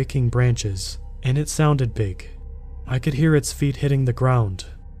tail, breaking branches, and it sounded big. I could hear its feet hitting the ground.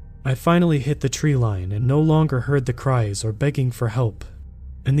 I finally hit the tree line and no longer heard the cries or begging for help.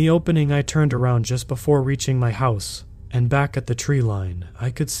 In the opening, I turned around just before reaching my house, and back at the tree line, I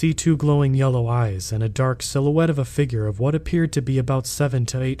could see 2 glowing yellow eyes and a dark silhouette of a figure of what appeared to be about 7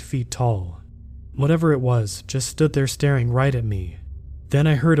 to 8 feet tall. Whatever it was just stood there staring right at me. Then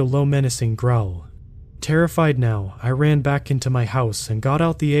I heard a low, menacing growl. Terrified now, I ran back into my house and got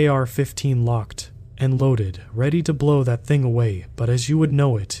out the AR-15 locked and loaded, ready to blow that thing away, but as you would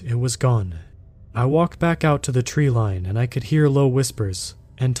know it, it was gone. I walked back out to the tree line and I could hear low whispers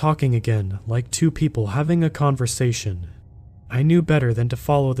and talking again, like 2 people having a conversation. I knew better than to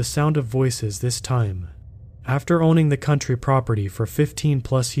follow the sound of voices this time. After owning the country property for 15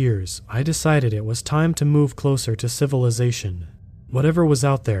 plus years, I decided it was time to move closer to civilization. Whatever was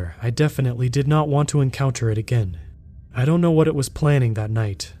out there, I definitely did not want to encounter it again. I don't know what it was planning that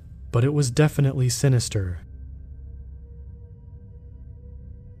night, but it was definitely sinister.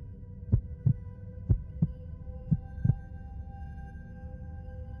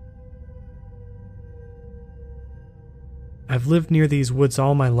 I've lived near these woods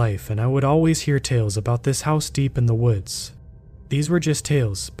all my life, and I would always hear tales about this house deep in the woods. These were just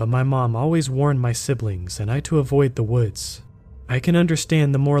tales, but my mom always warned my siblings and I to avoid the woods. I can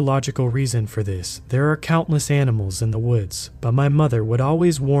understand the more logical reason for this. There are countless animals in the woods, but my mother would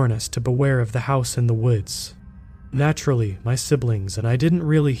always warn us to beware of the house in the woods. Naturally, my siblings and I didn't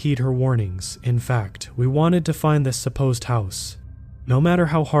really heed her warnings. In fact, we wanted to find this supposed house. No matter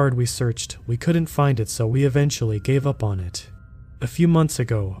how hard we searched, we couldn't find it, so we eventually gave up on it. A few months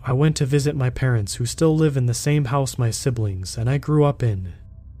ago, I went to visit my parents, who still live in the same house my siblings and I grew up in.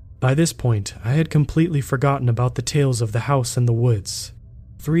 By this point, I had completely forgotten about the tales of the house in the woods.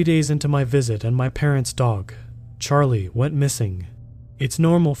 3 days into my visit, and my parents' dog, Charlie, went missing. It's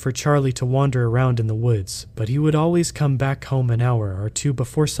normal for Charlie to wander around in the woods, but he would always come back home an hour or 2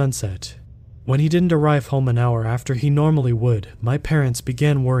 before sunset. When he didn't arrive home an hour after he normally would, my parents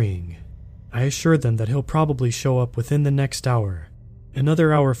began worrying. I assured them that he'll probably show up within the next hour.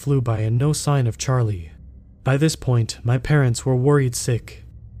 Another hour flew by and no sign of Charlie. By this point, my parents were worried sick.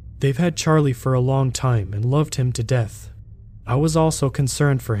 They've had Charlie for a long time and loved him to death. I was also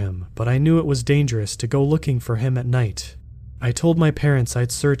concerned for him, but I knew it was dangerous to go looking for him at night. I told my parents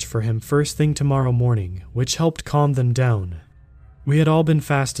I'd search for him first thing tomorrow morning, which helped calm them down. We had all been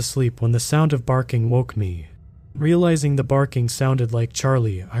fast asleep when the sound of barking woke me. Realizing the barking sounded like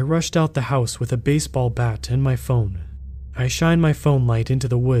Charlie, I rushed out the house with a baseball bat and my phone. I shined my phone light into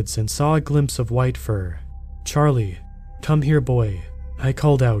the woods and saw a glimpse of white fur. "Charlie, come here, boy," I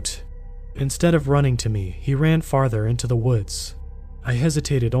called out. Instead of running to me, he ran farther into the woods. I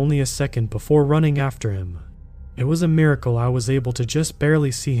hesitated only a second before running after him. It was a miracle I was able to just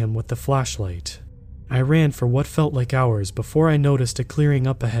barely see him with the flashlight. I ran for what felt like hours before I noticed a clearing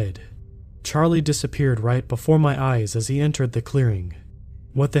up ahead. Charlie disappeared right before my eyes as he entered the clearing.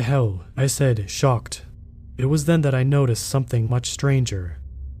 "What the hell?" I said, shocked. It was then that I noticed something much stranger.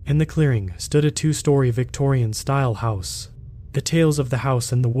 In the clearing stood a 2-story Victorian-style house. The tales of the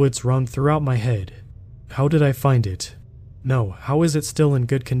house in the woods rung throughout my head. How did I find it? No, how is it still in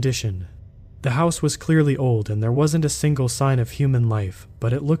good condition? The house was clearly old and there wasn't a single sign of human life,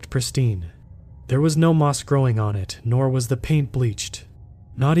 but it looked pristine. There was no moss growing on it, nor was the paint bleached.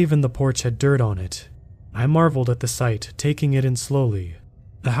 Not even the porch had dirt on it. I marveled at the sight, taking it in slowly.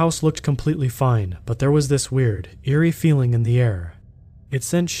 The house looked completely fine, but there was this weird, eerie feeling in the air. It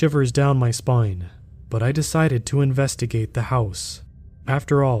sent shivers down my spine, but I decided to investigate the house.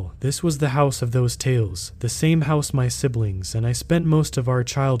 After all, this was the house of those tales, the same house my siblings and I spent most of our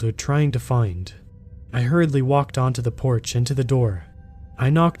childhood trying to find. I hurriedly walked onto the porch and to the door. I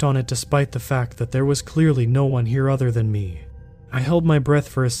knocked on it despite the fact that there was clearly no one here other than me. I held my breath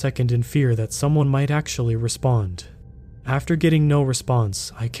for a second in fear that someone might actually respond. After getting no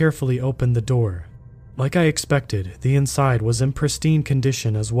response, I carefully opened the door. Like I expected, the inside was in pristine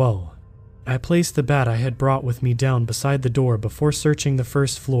condition as well. I placed the bat I had brought with me down beside the door before searching the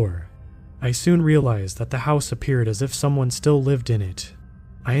first floor. I soon realized that the house appeared as if someone still lived in it.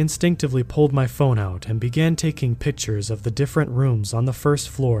 I instinctively pulled my phone out and began taking pictures of the different rooms on the first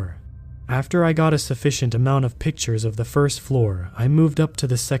floor. After I got a sufficient amount of pictures of the first floor, I moved up to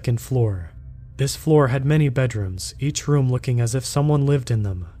the second floor. This floor had many bedrooms, each room looking as if someone lived in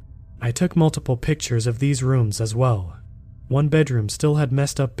them. I took multiple pictures of these rooms as well. One bedroom still had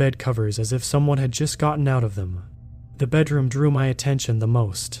messed up bed covers as if someone had just gotten out of them. The bedroom drew my attention the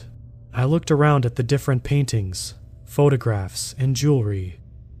most. I looked around at the different paintings, photographs, and jewelry.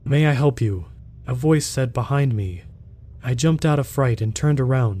 "May I help you?" a voice said behind me. I jumped out of fright and turned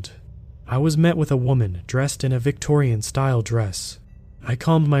around. I was met with a woman dressed in a Victorian-style dress. I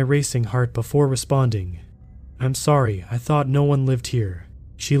calmed my racing heart before responding. "I'm sorry, I thought no one lived here."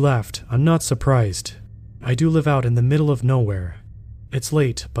 She laughed. "I'm not surprised. I do live out in the middle of nowhere. It's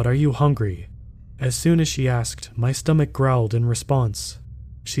late, but are you hungry?" As soon as she asked, my stomach growled in response.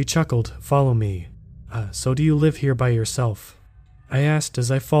 She chuckled. "Follow me." So do you live here by yourself?" I asked as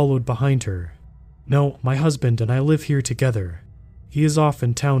I followed behind her. "No, my husband and I live here together. He is off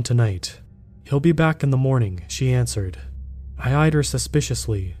in town tonight. He'll be back in the morning," she answered. I eyed her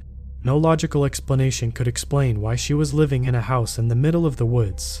suspiciously. No logical explanation could explain why she was living in a house in the middle of the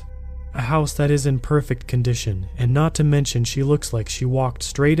woods. A house that is in perfect condition, and not to mention she looks like she walked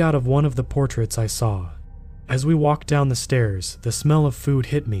straight out of one of the portraits I saw. As we walked down the stairs, the smell of food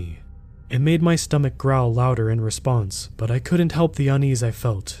hit me. It made my stomach growl louder in response, but I couldn't help the unease I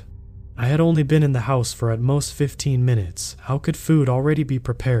felt. I had only been in the house for at most 15 minutes. How could food already be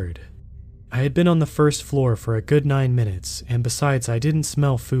prepared? I had been on the first floor for a good 9 minutes, and besides I didn't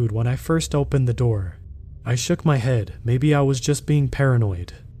smell food when I first opened the door. I shook my head. Maybe I was just being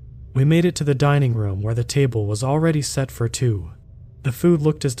paranoid. We made it to the dining room where the table was already set for two. The food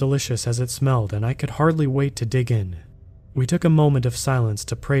looked as delicious as it smelled, and I could hardly wait to dig in. We took a moment of silence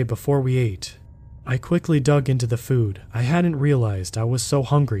to pray before we ate. I quickly dug into the food. I hadn't realized I was so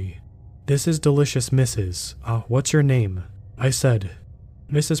hungry. "This is delicious, Mrs. What's your name?" I said.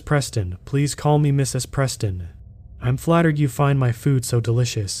 "Mrs. Preston. Please call me Mrs. Preston." "I'm flattered you find my food so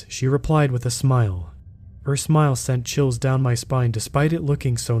delicious," she replied with a smile. Her smile sent chills down my spine despite it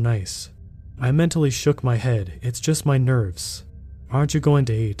looking so nice. I mentally shook my head. "It's just my nerves." "Aren't you going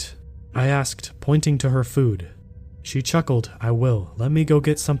to eat?" I asked, pointing to her food. She chuckled. "I will. Let me go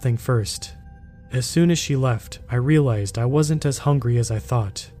get something first." As soon as she left, I realized I wasn't as hungry as I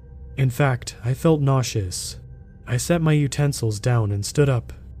thought. In fact, I felt nauseous. I set my utensils down and stood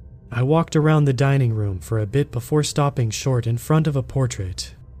up. I walked around the dining room for a bit before stopping short in front of a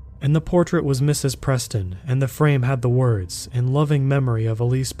portrait. In the portrait was Mrs. Preston, and the frame had the words, "In loving memory of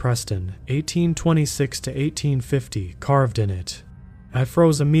Elise Preston, 1826 to 1850, carved in it. I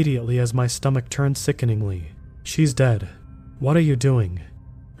froze immediately as my stomach turned sickeningly. "She's dead." "What are you doing?"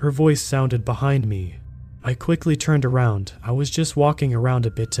 Her voice sounded behind me. I quickly turned around. I was just walking around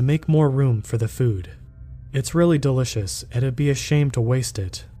a bit to make more room for the food. "It's really delicious. It'd be a shame to waste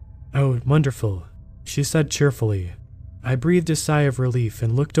it." "Oh, wonderful," she said cheerfully. I breathed a sigh of relief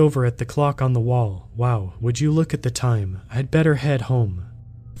and looked over at the clock on the wall. "Wow, would you look at the time? I'd better head home."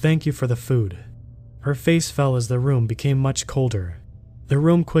 "Thank you for the food." Her face fell as the room became much colder. The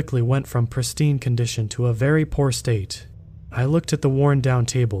room quickly went from pristine condition to a very poor state. I looked at the worn-down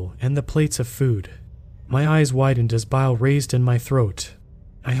table and the plates of food. My eyes widened as bile raised in my throat.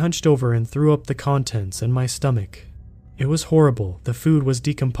 I hunched over and threw up the contents in my stomach. It was horrible. The food was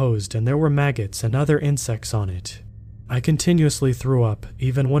decomposed and there were maggots and other insects on it. I continuously threw up,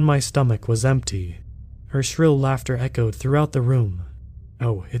 even when my stomach was empty. Her shrill laughter echoed throughout the room.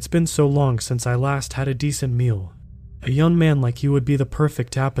 "Oh, it's been so long since I last had a decent meal. A young man like you would be the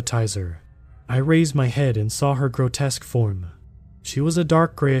perfect appetizer." I raised my head and saw her grotesque form. She was a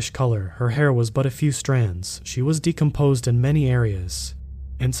dark grayish color. Her hair was but a few strands. She was decomposed in many areas.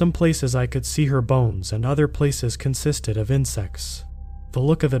 In some places I could see her bones, and other places consisted of insects. The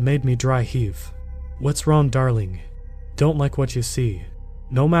look of it made me dry heave. "What's wrong, darling?" "Don't like what you see."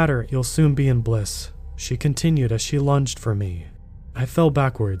 "No matter, you'll soon be in bliss," she continued as she lunged for me. I fell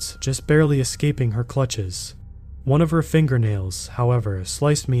backwards, just barely escaping her clutches. One of her fingernails, however,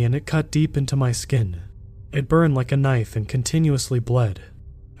 sliced me and it cut deep into my skin. It burned like a knife and continuously bled.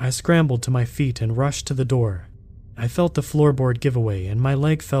 I scrambled to my feet and rushed to the door. I felt the floorboard give away and my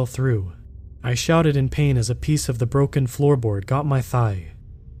leg fell through. I shouted in pain as a piece of the broken floorboard got my thigh.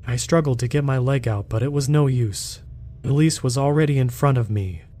 I struggled to get my leg out, but it was no use. Elise was already in front of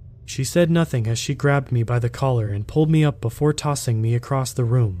me. She said nothing as she grabbed me by the collar and pulled me up before tossing me across the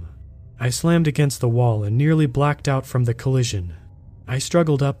room. I slammed against the wall and nearly blacked out from the collision. I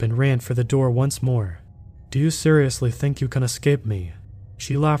struggled up and ran for the door once more. "Do you seriously think you can escape me?"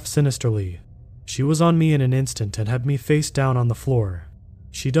 She laughed sinisterly. She was on me in an instant and had me face down on the floor.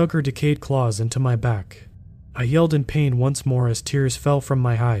 She dug her decayed claws into my back. I yelled in pain once more as tears fell from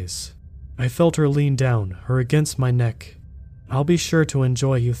my eyes. I felt her lean down, her against my neck. "I'll be sure to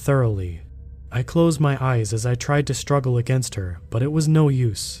enjoy you thoroughly." I closed my eyes as I tried to struggle against her, but it was no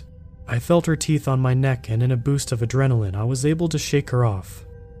use. I felt her teeth on my neck, and in a boost of adrenaline I was able to shake her off.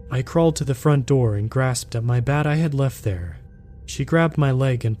 I crawled to the front door and grasped at my bat I had left there. She grabbed my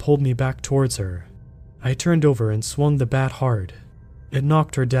leg and pulled me back towards her. I turned over and swung the bat hard. It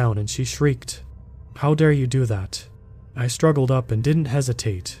knocked her down and she shrieked. "How dare you do that?" I struggled up and didn't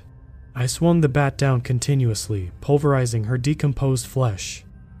hesitate. I swung the bat down continuously, pulverizing her decomposed flesh.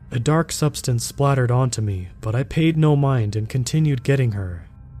 A dark substance splattered onto me, but I paid no mind and continued getting her.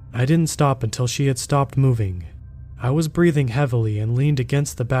 I didn't stop until she had stopped moving. I was breathing heavily and leaned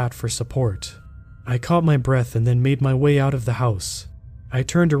against the bat for support. I caught my breath and then made my way out of the house. I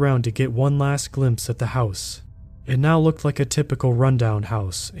turned around to get one last glimpse at the house. It now looked like a typical rundown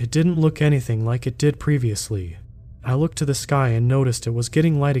house. It didn't look anything like it did previously. I looked to the sky and noticed it was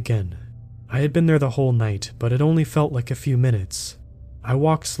getting light again. I had been there the whole night, but it only felt like a few minutes. I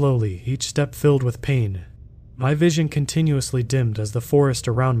walked slowly, each step filled with pain. My vision continuously dimmed as the forest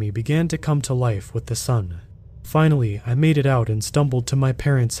around me began to come to life with the sun. Finally, I made it out and stumbled to my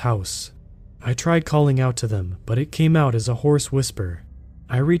parents' house. I tried calling out to them, but it came out as a hoarse whisper.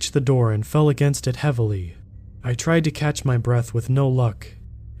 I reached the door and fell against it heavily. I tried to catch my breath with no luck.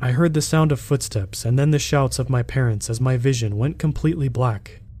 I heard the sound of footsteps and then the shouts of my parents as my vision went completely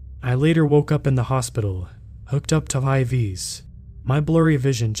black. I later woke up in the hospital, hooked up to IVs. My blurry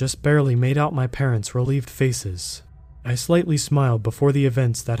vision just barely made out my parents' relieved faces. I slightly smiled before the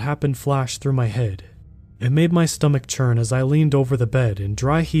events that happened flashed through my head. It made my stomach churn as I leaned over the bed and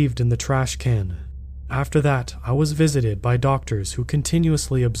dry heaved in the trash can. After that, I was visited by doctors who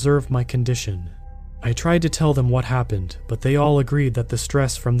continuously observed my condition. I tried to tell them what happened, but they all agreed that the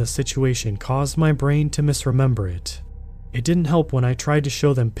stress from the situation caused my brain to misremember it. It didn't help when I tried to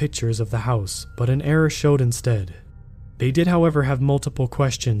show them pictures of the house, but an error showed instead. They did, however, have multiple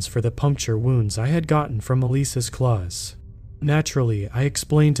questions for the puncture wounds I had gotten from Elisa's claws. Naturally, I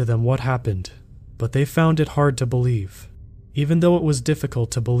explained to them what happened, but they found it hard to believe. Even though it was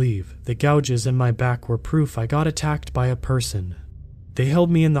difficult to believe, the gouges in my back were proof I got attacked by a person. They held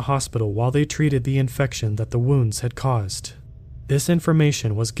me in the hospital while they treated the infection that the wounds had caused. This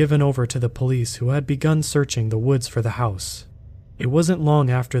information was given over to the police, who had begun searching the woods for the house. It wasn't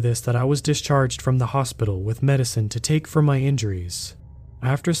long after this that I was discharged from the hospital with medicine to take for my injuries.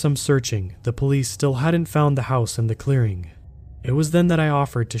 After some searching, the police still hadn't found the house in the clearing. It was then that I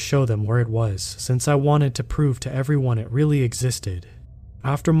offered to show them where it was, since I wanted to prove to everyone it really existed.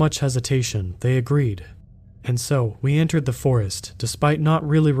 After much hesitation, they agreed. And so, we entered the forest. Despite not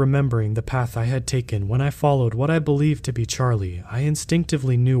really remembering the path I had taken when I followed what I believed to be Charlie, I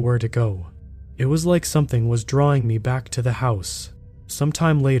instinctively knew where to go. It was like something was drawing me back to the house.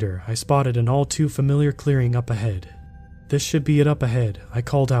 Sometime later, I spotted an all too familiar clearing up ahead. "This should be it up ahead," I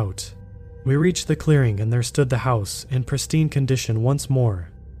called out. We reached the clearing and there stood the house, in pristine condition once more.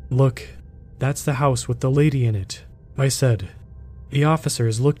 "Look, that's the house with the lady in it," I said. The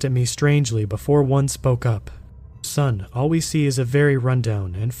officers looked at me strangely before one spoke up. "Son, all we see is a very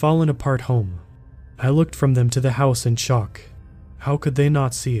rundown and fallen apart home." I looked from them to the house in shock. How could they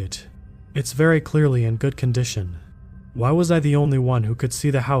not see it? It's very clearly in good condition. Why was I the only one who could see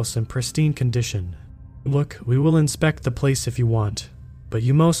the house in pristine condition? "Look, we will inspect the place if you want, but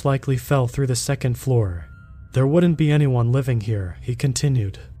you most likely fell through the second floor. There wouldn't be anyone living here," he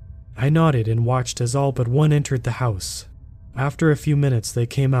continued. I nodded and watched as all but one entered the house. After a few minutes they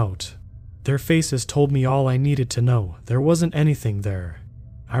came out. Their faces told me all I needed to know. There wasn't anything there.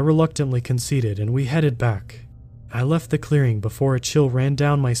 I reluctantly conceded and we headed back. I left the clearing before a chill ran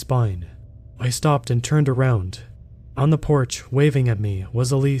down my spine. I stopped and turned around. On the porch, waving at me,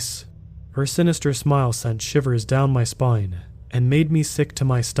 was Elise. Her sinister smile sent shivers down my spine and made me sick to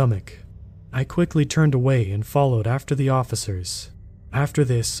my stomach. I quickly turned away and followed after the officers. After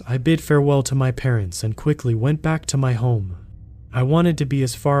this, I bid farewell to my parents and quickly went back to my home. I wanted to be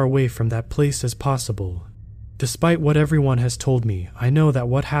as far away from that place as possible. Despite what everyone has told me, I know that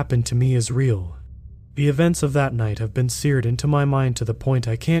what happened to me is real. The events of that night have been seared into my mind to the point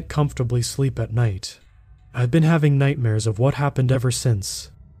I can't comfortably sleep at night. I've been having nightmares of what happened ever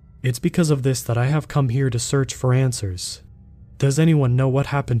since. It's because of this that I have come here to search for answers. Does anyone know what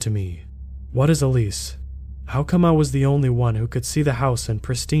happened to me? What is Elise? How come I was the only one who could see the house in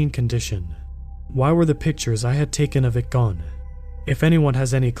pristine condition? Why were the pictures I had taken of it gone? If anyone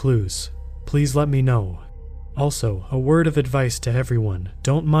has any clues, please let me know. Also, a word of advice to everyone: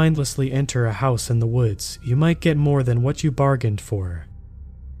 don't mindlessly enter a house in the woods. You might get more than what you bargained for.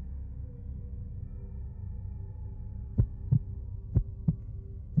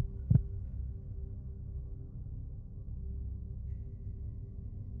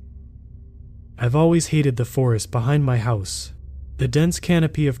 I've always hated the forest behind my house. The dense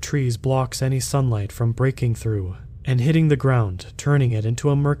canopy of trees blocks any sunlight from breaking through and hitting the ground, turning it into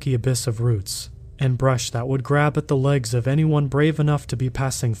a murky abyss of roots and brush that would grab at the legs of anyone brave enough to be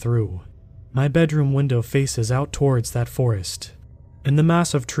passing through. My bedroom window faces out towards that forest. In the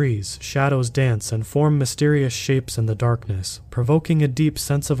mass of trees, shadows dance and form mysterious shapes in the darkness, provoking a deep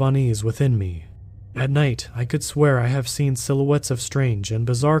sense of unease within me. At night, I could swear I have seen silhouettes of strange and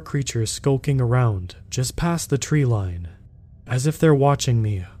bizarre creatures skulking around, just past the tree line. As if they're watching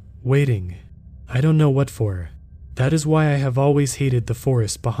me, waiting. I don't know what for. That is why I have always hated the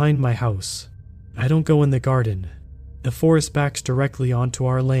forest behind my house. I don't go in the garden. The forest backs directly onto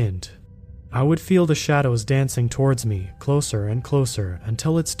our land. I would feel the shadows dancing towards me, closer and closer,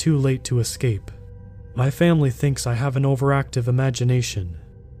 until it's too late to escape. My family thinks I have an overactive imagination.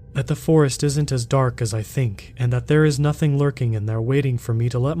 That the forest isn't as dark as I think, and that there is nothing lurking in there waiting for me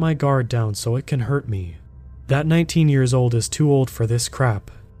to let my guard down so it can hurt me. That 19 years old is too old for this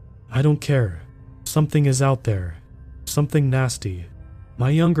crap. I don't care. Something is out there. Something nasty. My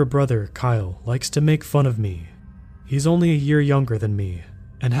younger brother, Kyle, likes to make fun of me. He's only a year younger than me,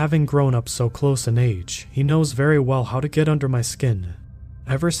 and having grown up so close in age, he knows very well how to get under my skin.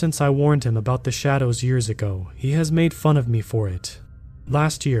 Ever since I warned him about the shadows years ago, he has made fun of me for it.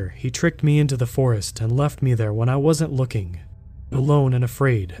 Last year, he tricked me into the forest and left me there when I wasn't looking. Alone and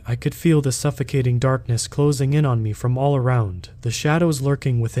afraid, I could feel the suffocating darkness closing in on me from all around, the shadows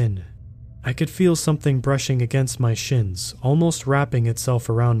lurking within. I could feel something brushing against my shins, almost wrapping itself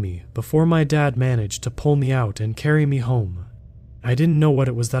around me, before my dad managed to pull me out and carry me home. I didn't know what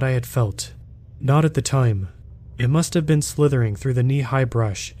it was that I had felt. Not at the time. It must have been slithering through the knee-high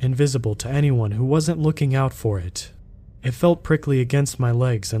brush, invisible to anyone who wasn't looking out for it. It felt prickly against my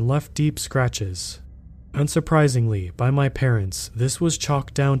legs and left deep scratches. Unsurprisingly, by my parents, this was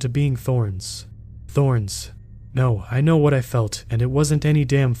chalked down to being thorns. Thorns. No, I know what I felt, and it wasn't any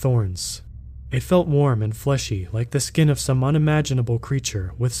damn thorns. It felt warm and fleshy, like the skin of some unimaginable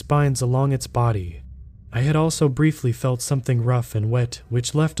creature with spines along its body. I had also briefly felt something rough and wet,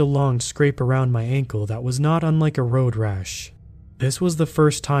 which left a long scrape around my ankle that was not unlike a road rash. This was the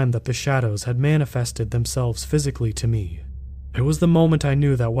first time that the shadows had manifested themselves physically to me. It was the moment I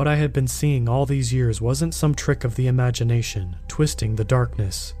knew that what I had been seeing all these years wasn't some trick of the imagination, twisting the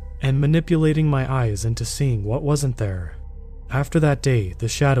darkness, and manipulating my eyes into seeing what wasn't there. After that day, the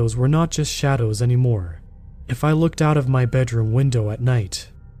shadows were not just shadows anymore. If I looked out of my bedroom window at night,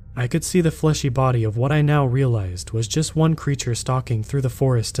 I could see the fleshy body of what I now realized was just one creature stalking through the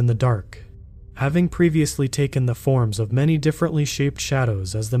forest in the dark. Having previously taken the forms of many differently shaped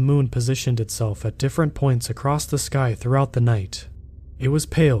shadows as the moon positioned itself at different points across the sky throughout the night. It was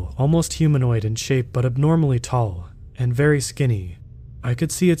pale, almost humanoid in shape but abnormally tall, and very skinny. I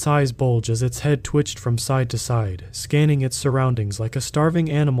could see its eyes bulge as its head twitched from side to side, scanning its surroundings like a starving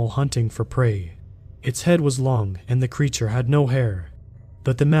animal hunting for prey. Its head was long, and the creature had no hair.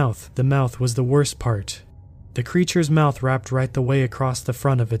 But the mouth was the worst part. The creature's mouth wrapped right the way across the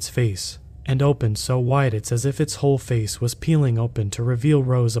front of its face, and opened so wide it's as if its whole face was peeling open to reveal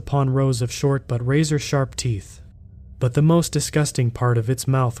rows upon rows of short but razor-sharp teeth. But the most disgusting part of its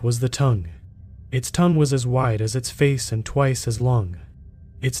mouth was the tongue. Its tongue was as wide as its face and twice as long.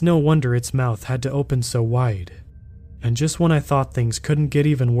 It's no wonder its mouth had to open so wide. And just when I thought things couldn't get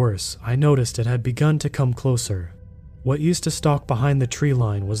even worse, I noticed it had begun to come closer. What used to stalk behind the tree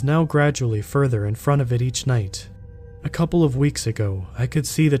line was now gradually further in front of it each night. A couple of weeks ago, I could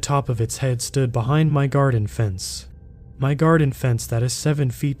see the top of its head stood behind my garden fence. My garden fence that is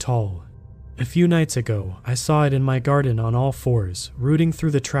 7 feet tall. A few nights ago, I saw it in my garden on all fours, rooting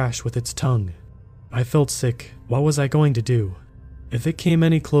through the trash with its tongue. I felt sick. What was I going to do? If it came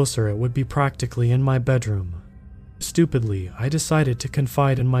any closer, it would be practically in my bedroom. Stupidly, I decided to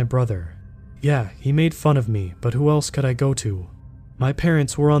confide in my brother. Yeah, he made fun of me, but who else could I go to? My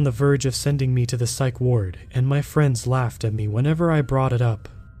parents were on the verge of sending me to the psych ward, and my friends laughed at me whenever I brought it up.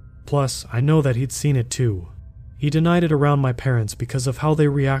 Plus, I know that he'd seen it too. He denied it around my parents because of how they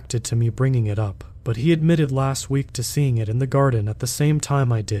reacted to me bringing it up, but he admitted last week to seeing it in the garden at the same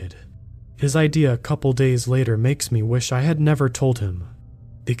time I did. His idea a couple days later makes me wish I had never told him.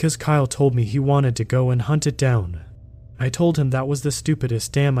 because Kyle told me he wanted to go and hunt it down. I told him that was the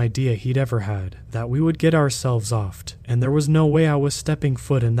stupidest damn idea he'd ever had, that we would get ourselves offed, and there was no way I was stepping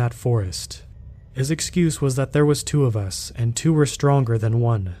foot in that forest. His excuse was that there was 2 of us, and 2 were stronger than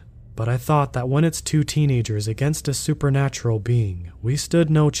 1. But I thought that when it's 2 teenagers against a supernatural being, we stood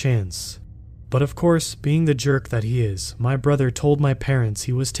no chance. But of course, being the jerk that he is, my brother told my parents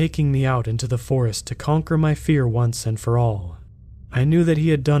he was taking me out into the forest to conquer my fear once and for all. I knew that he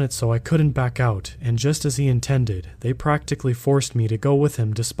had done it so I couldn't back out, and just as he intended, they practically forced me to go with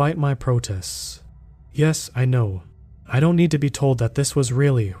him despite my protests. Yes, I know. I don't need to be told that this was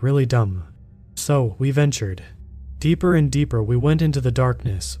really, really dumb. So, we ventured. Deeper and deeper we went into the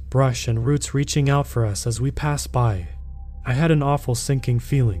darkness, brush and roots reaching out for us as we passed by. I had an awful sinking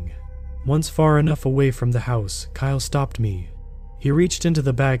feeling. Once far enough away from the house, Kyle stopped me. He reached into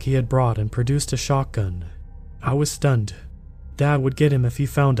the bag he had brought and produced a shotgun. I was stunned. Dad would get him if he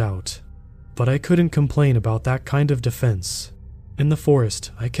found out. But I couldn't complain about that kind of defense. In the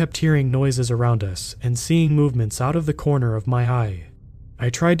forest, I kept hearing noises around us and seeing movements out of the corner of my eye. I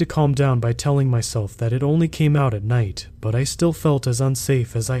tried to calm down by telling myself that it only came out at night, but I still felt as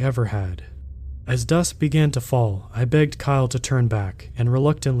unsafe as I ever had. As dusk began to fall, I begged Kyle to turn back, and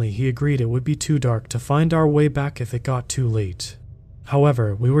reluctantly he agreed it would be too dark to find our way back if it got too late.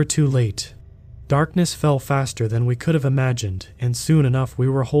 However, we were too late. Darkness fell faster than we could have imagined, and soon enough we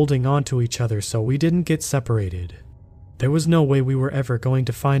were holding on to each other so we didn't get separated. There was no way we were ever going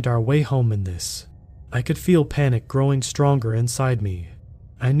to find our way home in this. I could feel panic growing stronger inside me.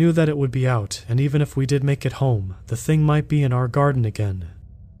 I knew that it would be out, and even if we did make it home, the thing might be in our garden again.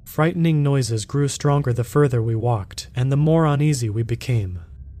 Frightening noises grew stronger the further we walked, and the more uneasy we became.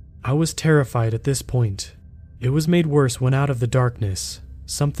 I was terrified at this point. It was made worse when out of the darkness,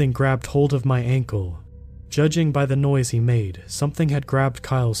 something grabbed hold of my ankle. Judging by the noise he made, something had grabbed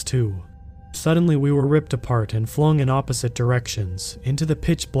Kyle's too. Suddenly we were ripped apart and flung in opposite directions, into the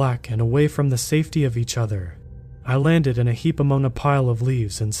pitch black and away from the safety of each other. I landed in a heap among a pile of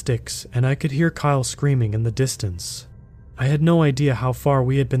leaves and sticks, and I could hear Kyle screaming in the distance. I had no idea how far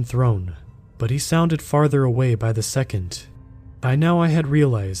we had been thrown, but he sounded farther away by the second. By now I had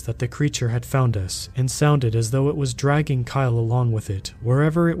realized that the creature had found us, and sounded as though it was dragging Kyle along with it,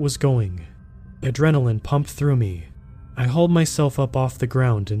 wherever it was going. Adrenaline pumped through me. I hauled myself up off the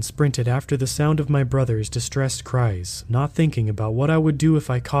ground and sprinted after the sound of my brother's distressed cries, not thinking about what I would do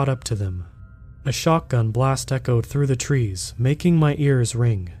if I caught up to them. A shotgun blast echoed through the trees, making my ears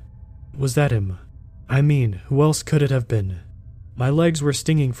ring. Was that him? I mean, who else could it have been? My legs were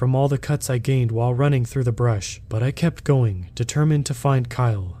stinging from all the cuts I gained while running through the brush, but I kept going, determined to find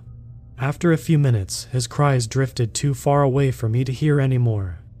Kyle. After a few minutes, his cries drifted too far away for me to hear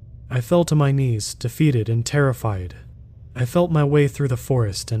anymore. I fell to my knees, defeated and terrified. I felt my way through the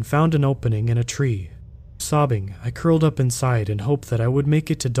forest and found an opening in a tree. Sobbing, I curled up inside and hoped that I would make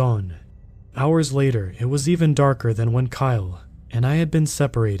it to dawn. Hours later, it was even darker than when Kyle and I had been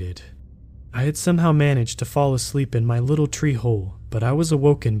separated. I had somehow managed to fall asleep in my little tree hole, but I was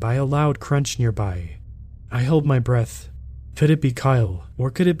awoken by a loud crunch nearby. I held my breath. Could it be Kyle,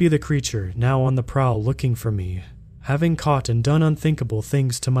 or could it be the creature now on the prowl looking for me, having caught and done unthinkable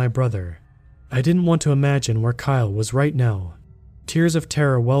things to my brother? I didn't want to imagine where Kyle was right now. Tears of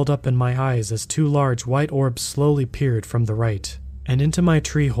terror welled up in my eyes as 2 large white orbs slowly peered from the right and into my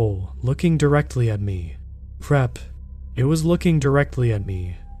tree hole, looking directly at me. Crap. It was looking directly at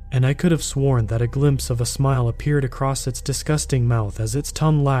me, and I could have sworn that a glimpse of a smile appeared across its disgusting mouth as its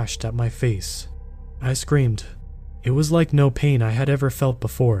tongue lashed at my face. I screamed. It was like no pain I had ever felt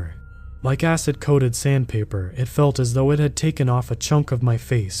before. Like acid-coated sandpaper, it felt as though it had taken off a chunk of my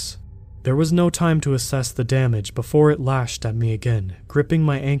face. There was no time to assess the damage before it lashed at me again, gripping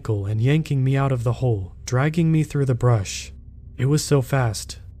my ankle and yanking me out of the hole, dragging me through the brush. It was so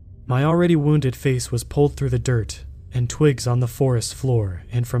fast. My already wounded face was pulled through the dirt, and twigs on the forest floor,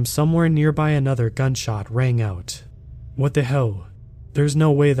 and from somewhere nearby another gunshot rang out. What the hell? There's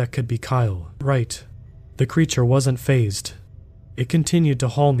no way that could be Kyle, right? The creature wasn't phased. It continued to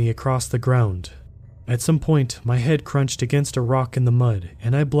haul me across the ground. At some point, my head crunched against a rock in the mud,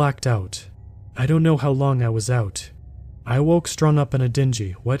 and I blacked out. I don't know how long I was out. I awoke strung up in a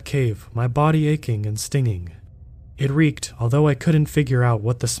dingy, wet cave, my body aching and stinging. It reeked, although I couldn't figure out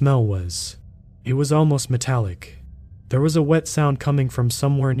what the smell was. It was almost metallic. There was a wet sound coming from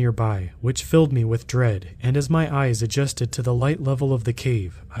somewhere nearby, which filled me with dread, and as my eyes adjusted to the light level of the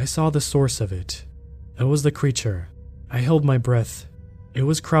cave, I saw the source of it. It was the creature. I held my breath. It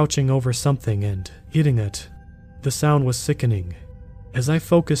was crouching over something and eating it. The sound was sickening. As I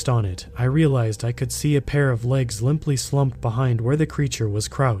focused on it, I realized I could see a pair of legs limply slumped behind where the creature was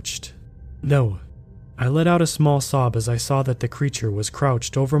crouched. No. I let out a small sob as I saw that the creature was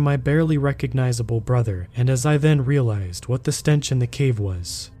crouched over my barely recognizable brother, and as I then realized what the stench in the cave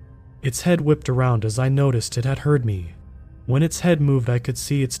was. Its head whipped around as I noticed it had heard me. When its head moved, I could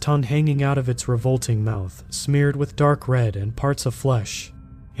see its tongue hanging out of its revolting mouth, smeared with dark red and parts of flesh.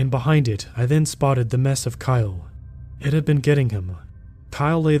 And behind it, I then spotted the mess of Kyle. It had been getting him.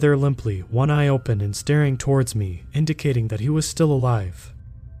 Kyle lay there limply, one eye open and staring towards me, indicating that he was still alive.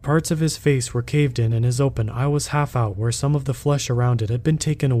 Parts of his face were caved in and his open eye was half out where some of the flesh around it had been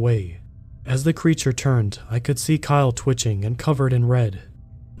taken away. As the creature turned, I could see Kyle twitching and covered in red.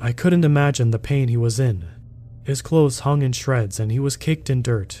 I couldn't imagine the pain he was in. His clothes hung in shreds and he was caked in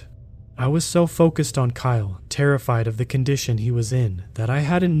dirt. I was so focused on Kyle, terrified of the condition he was in, that I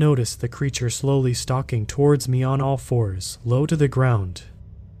hadn't noticed the creature slowly stalking towards me on all fours, low to the ground.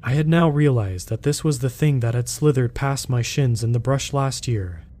 I had now realized that this was the thing that had slithered past my shins in the brush last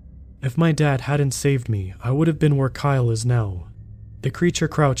year. If my dad hadn't saved me, I would have been where Kyle is now. The creature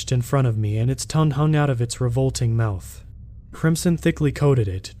crouched in front of me and its tongue hung out of its revolting mouth. Crimson thickly coated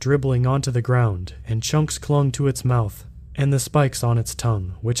it, dribbling onto the ground, and chunks clung to its mouth, and the spikes on its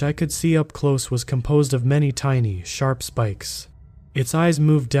tongue, which I could see up close was composed of many tiny, sharp spikes. Its eyes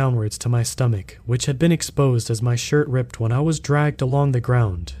moved downwards to my stomach, which had been exposed as my shirt ripped when I was dragged along the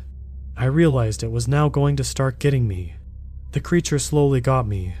ground. I realized it was now going to start getting me. The creature slowly got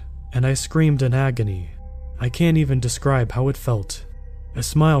me, and I screamed in agony. I can't even describe how it felt. A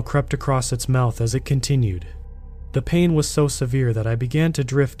smile crept across its mouth as it continued. The pain was so severe that I began to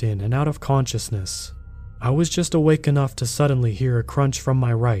drift in and out of consciousness. I was just awake enough to suddenly hear a crunch from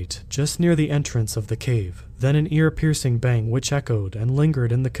my right, just near the entrance of the cave, then an ear-piercing bang which echoed and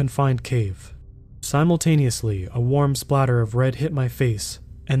lingered in the confined cave. Simultaneously, a warm splatter of red hit my face,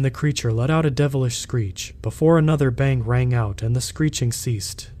 and the creature let out a devilish screech, before another bang rang out and the screeching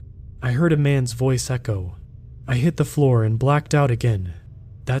ceased. I heard a man's voice echo. I hit the floor and blacked out again.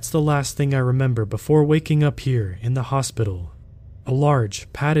 That's the last thing I remember before waking up here in the hospital. A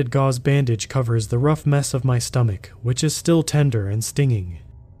large, padded gauze bandage covers the rough mess of my stomach, which is still tender and stinging.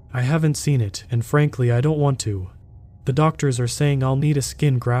 I haven't seen it, and frankly I don't want to. The doctors are saying I'll need a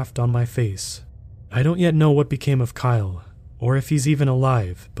skin graft on my face. I don't yet know what became of Kyle, or if he's even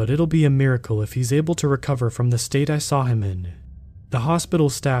alive, but it'll be a miracle if he's able to recover from the state I saw him in. The hospital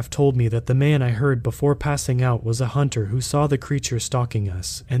staff told me that the man I heard before passing out was a hunter who saw the creature stalking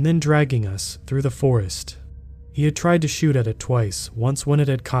us and then dragging us through the forest. He had tried to shoot at it twice, once when it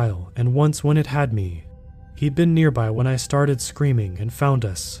had Kyle and once when it had me. He'd been nearby when I started screaming and found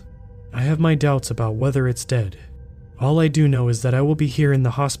us. I have my doubts about whether it's dead. All I do know is that I will be here in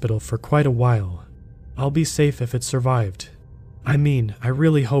the hospital for quite a while. I'll be safe if it survived. I mean, I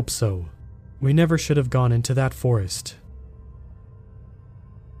really hope so. We never should have gone into that forest.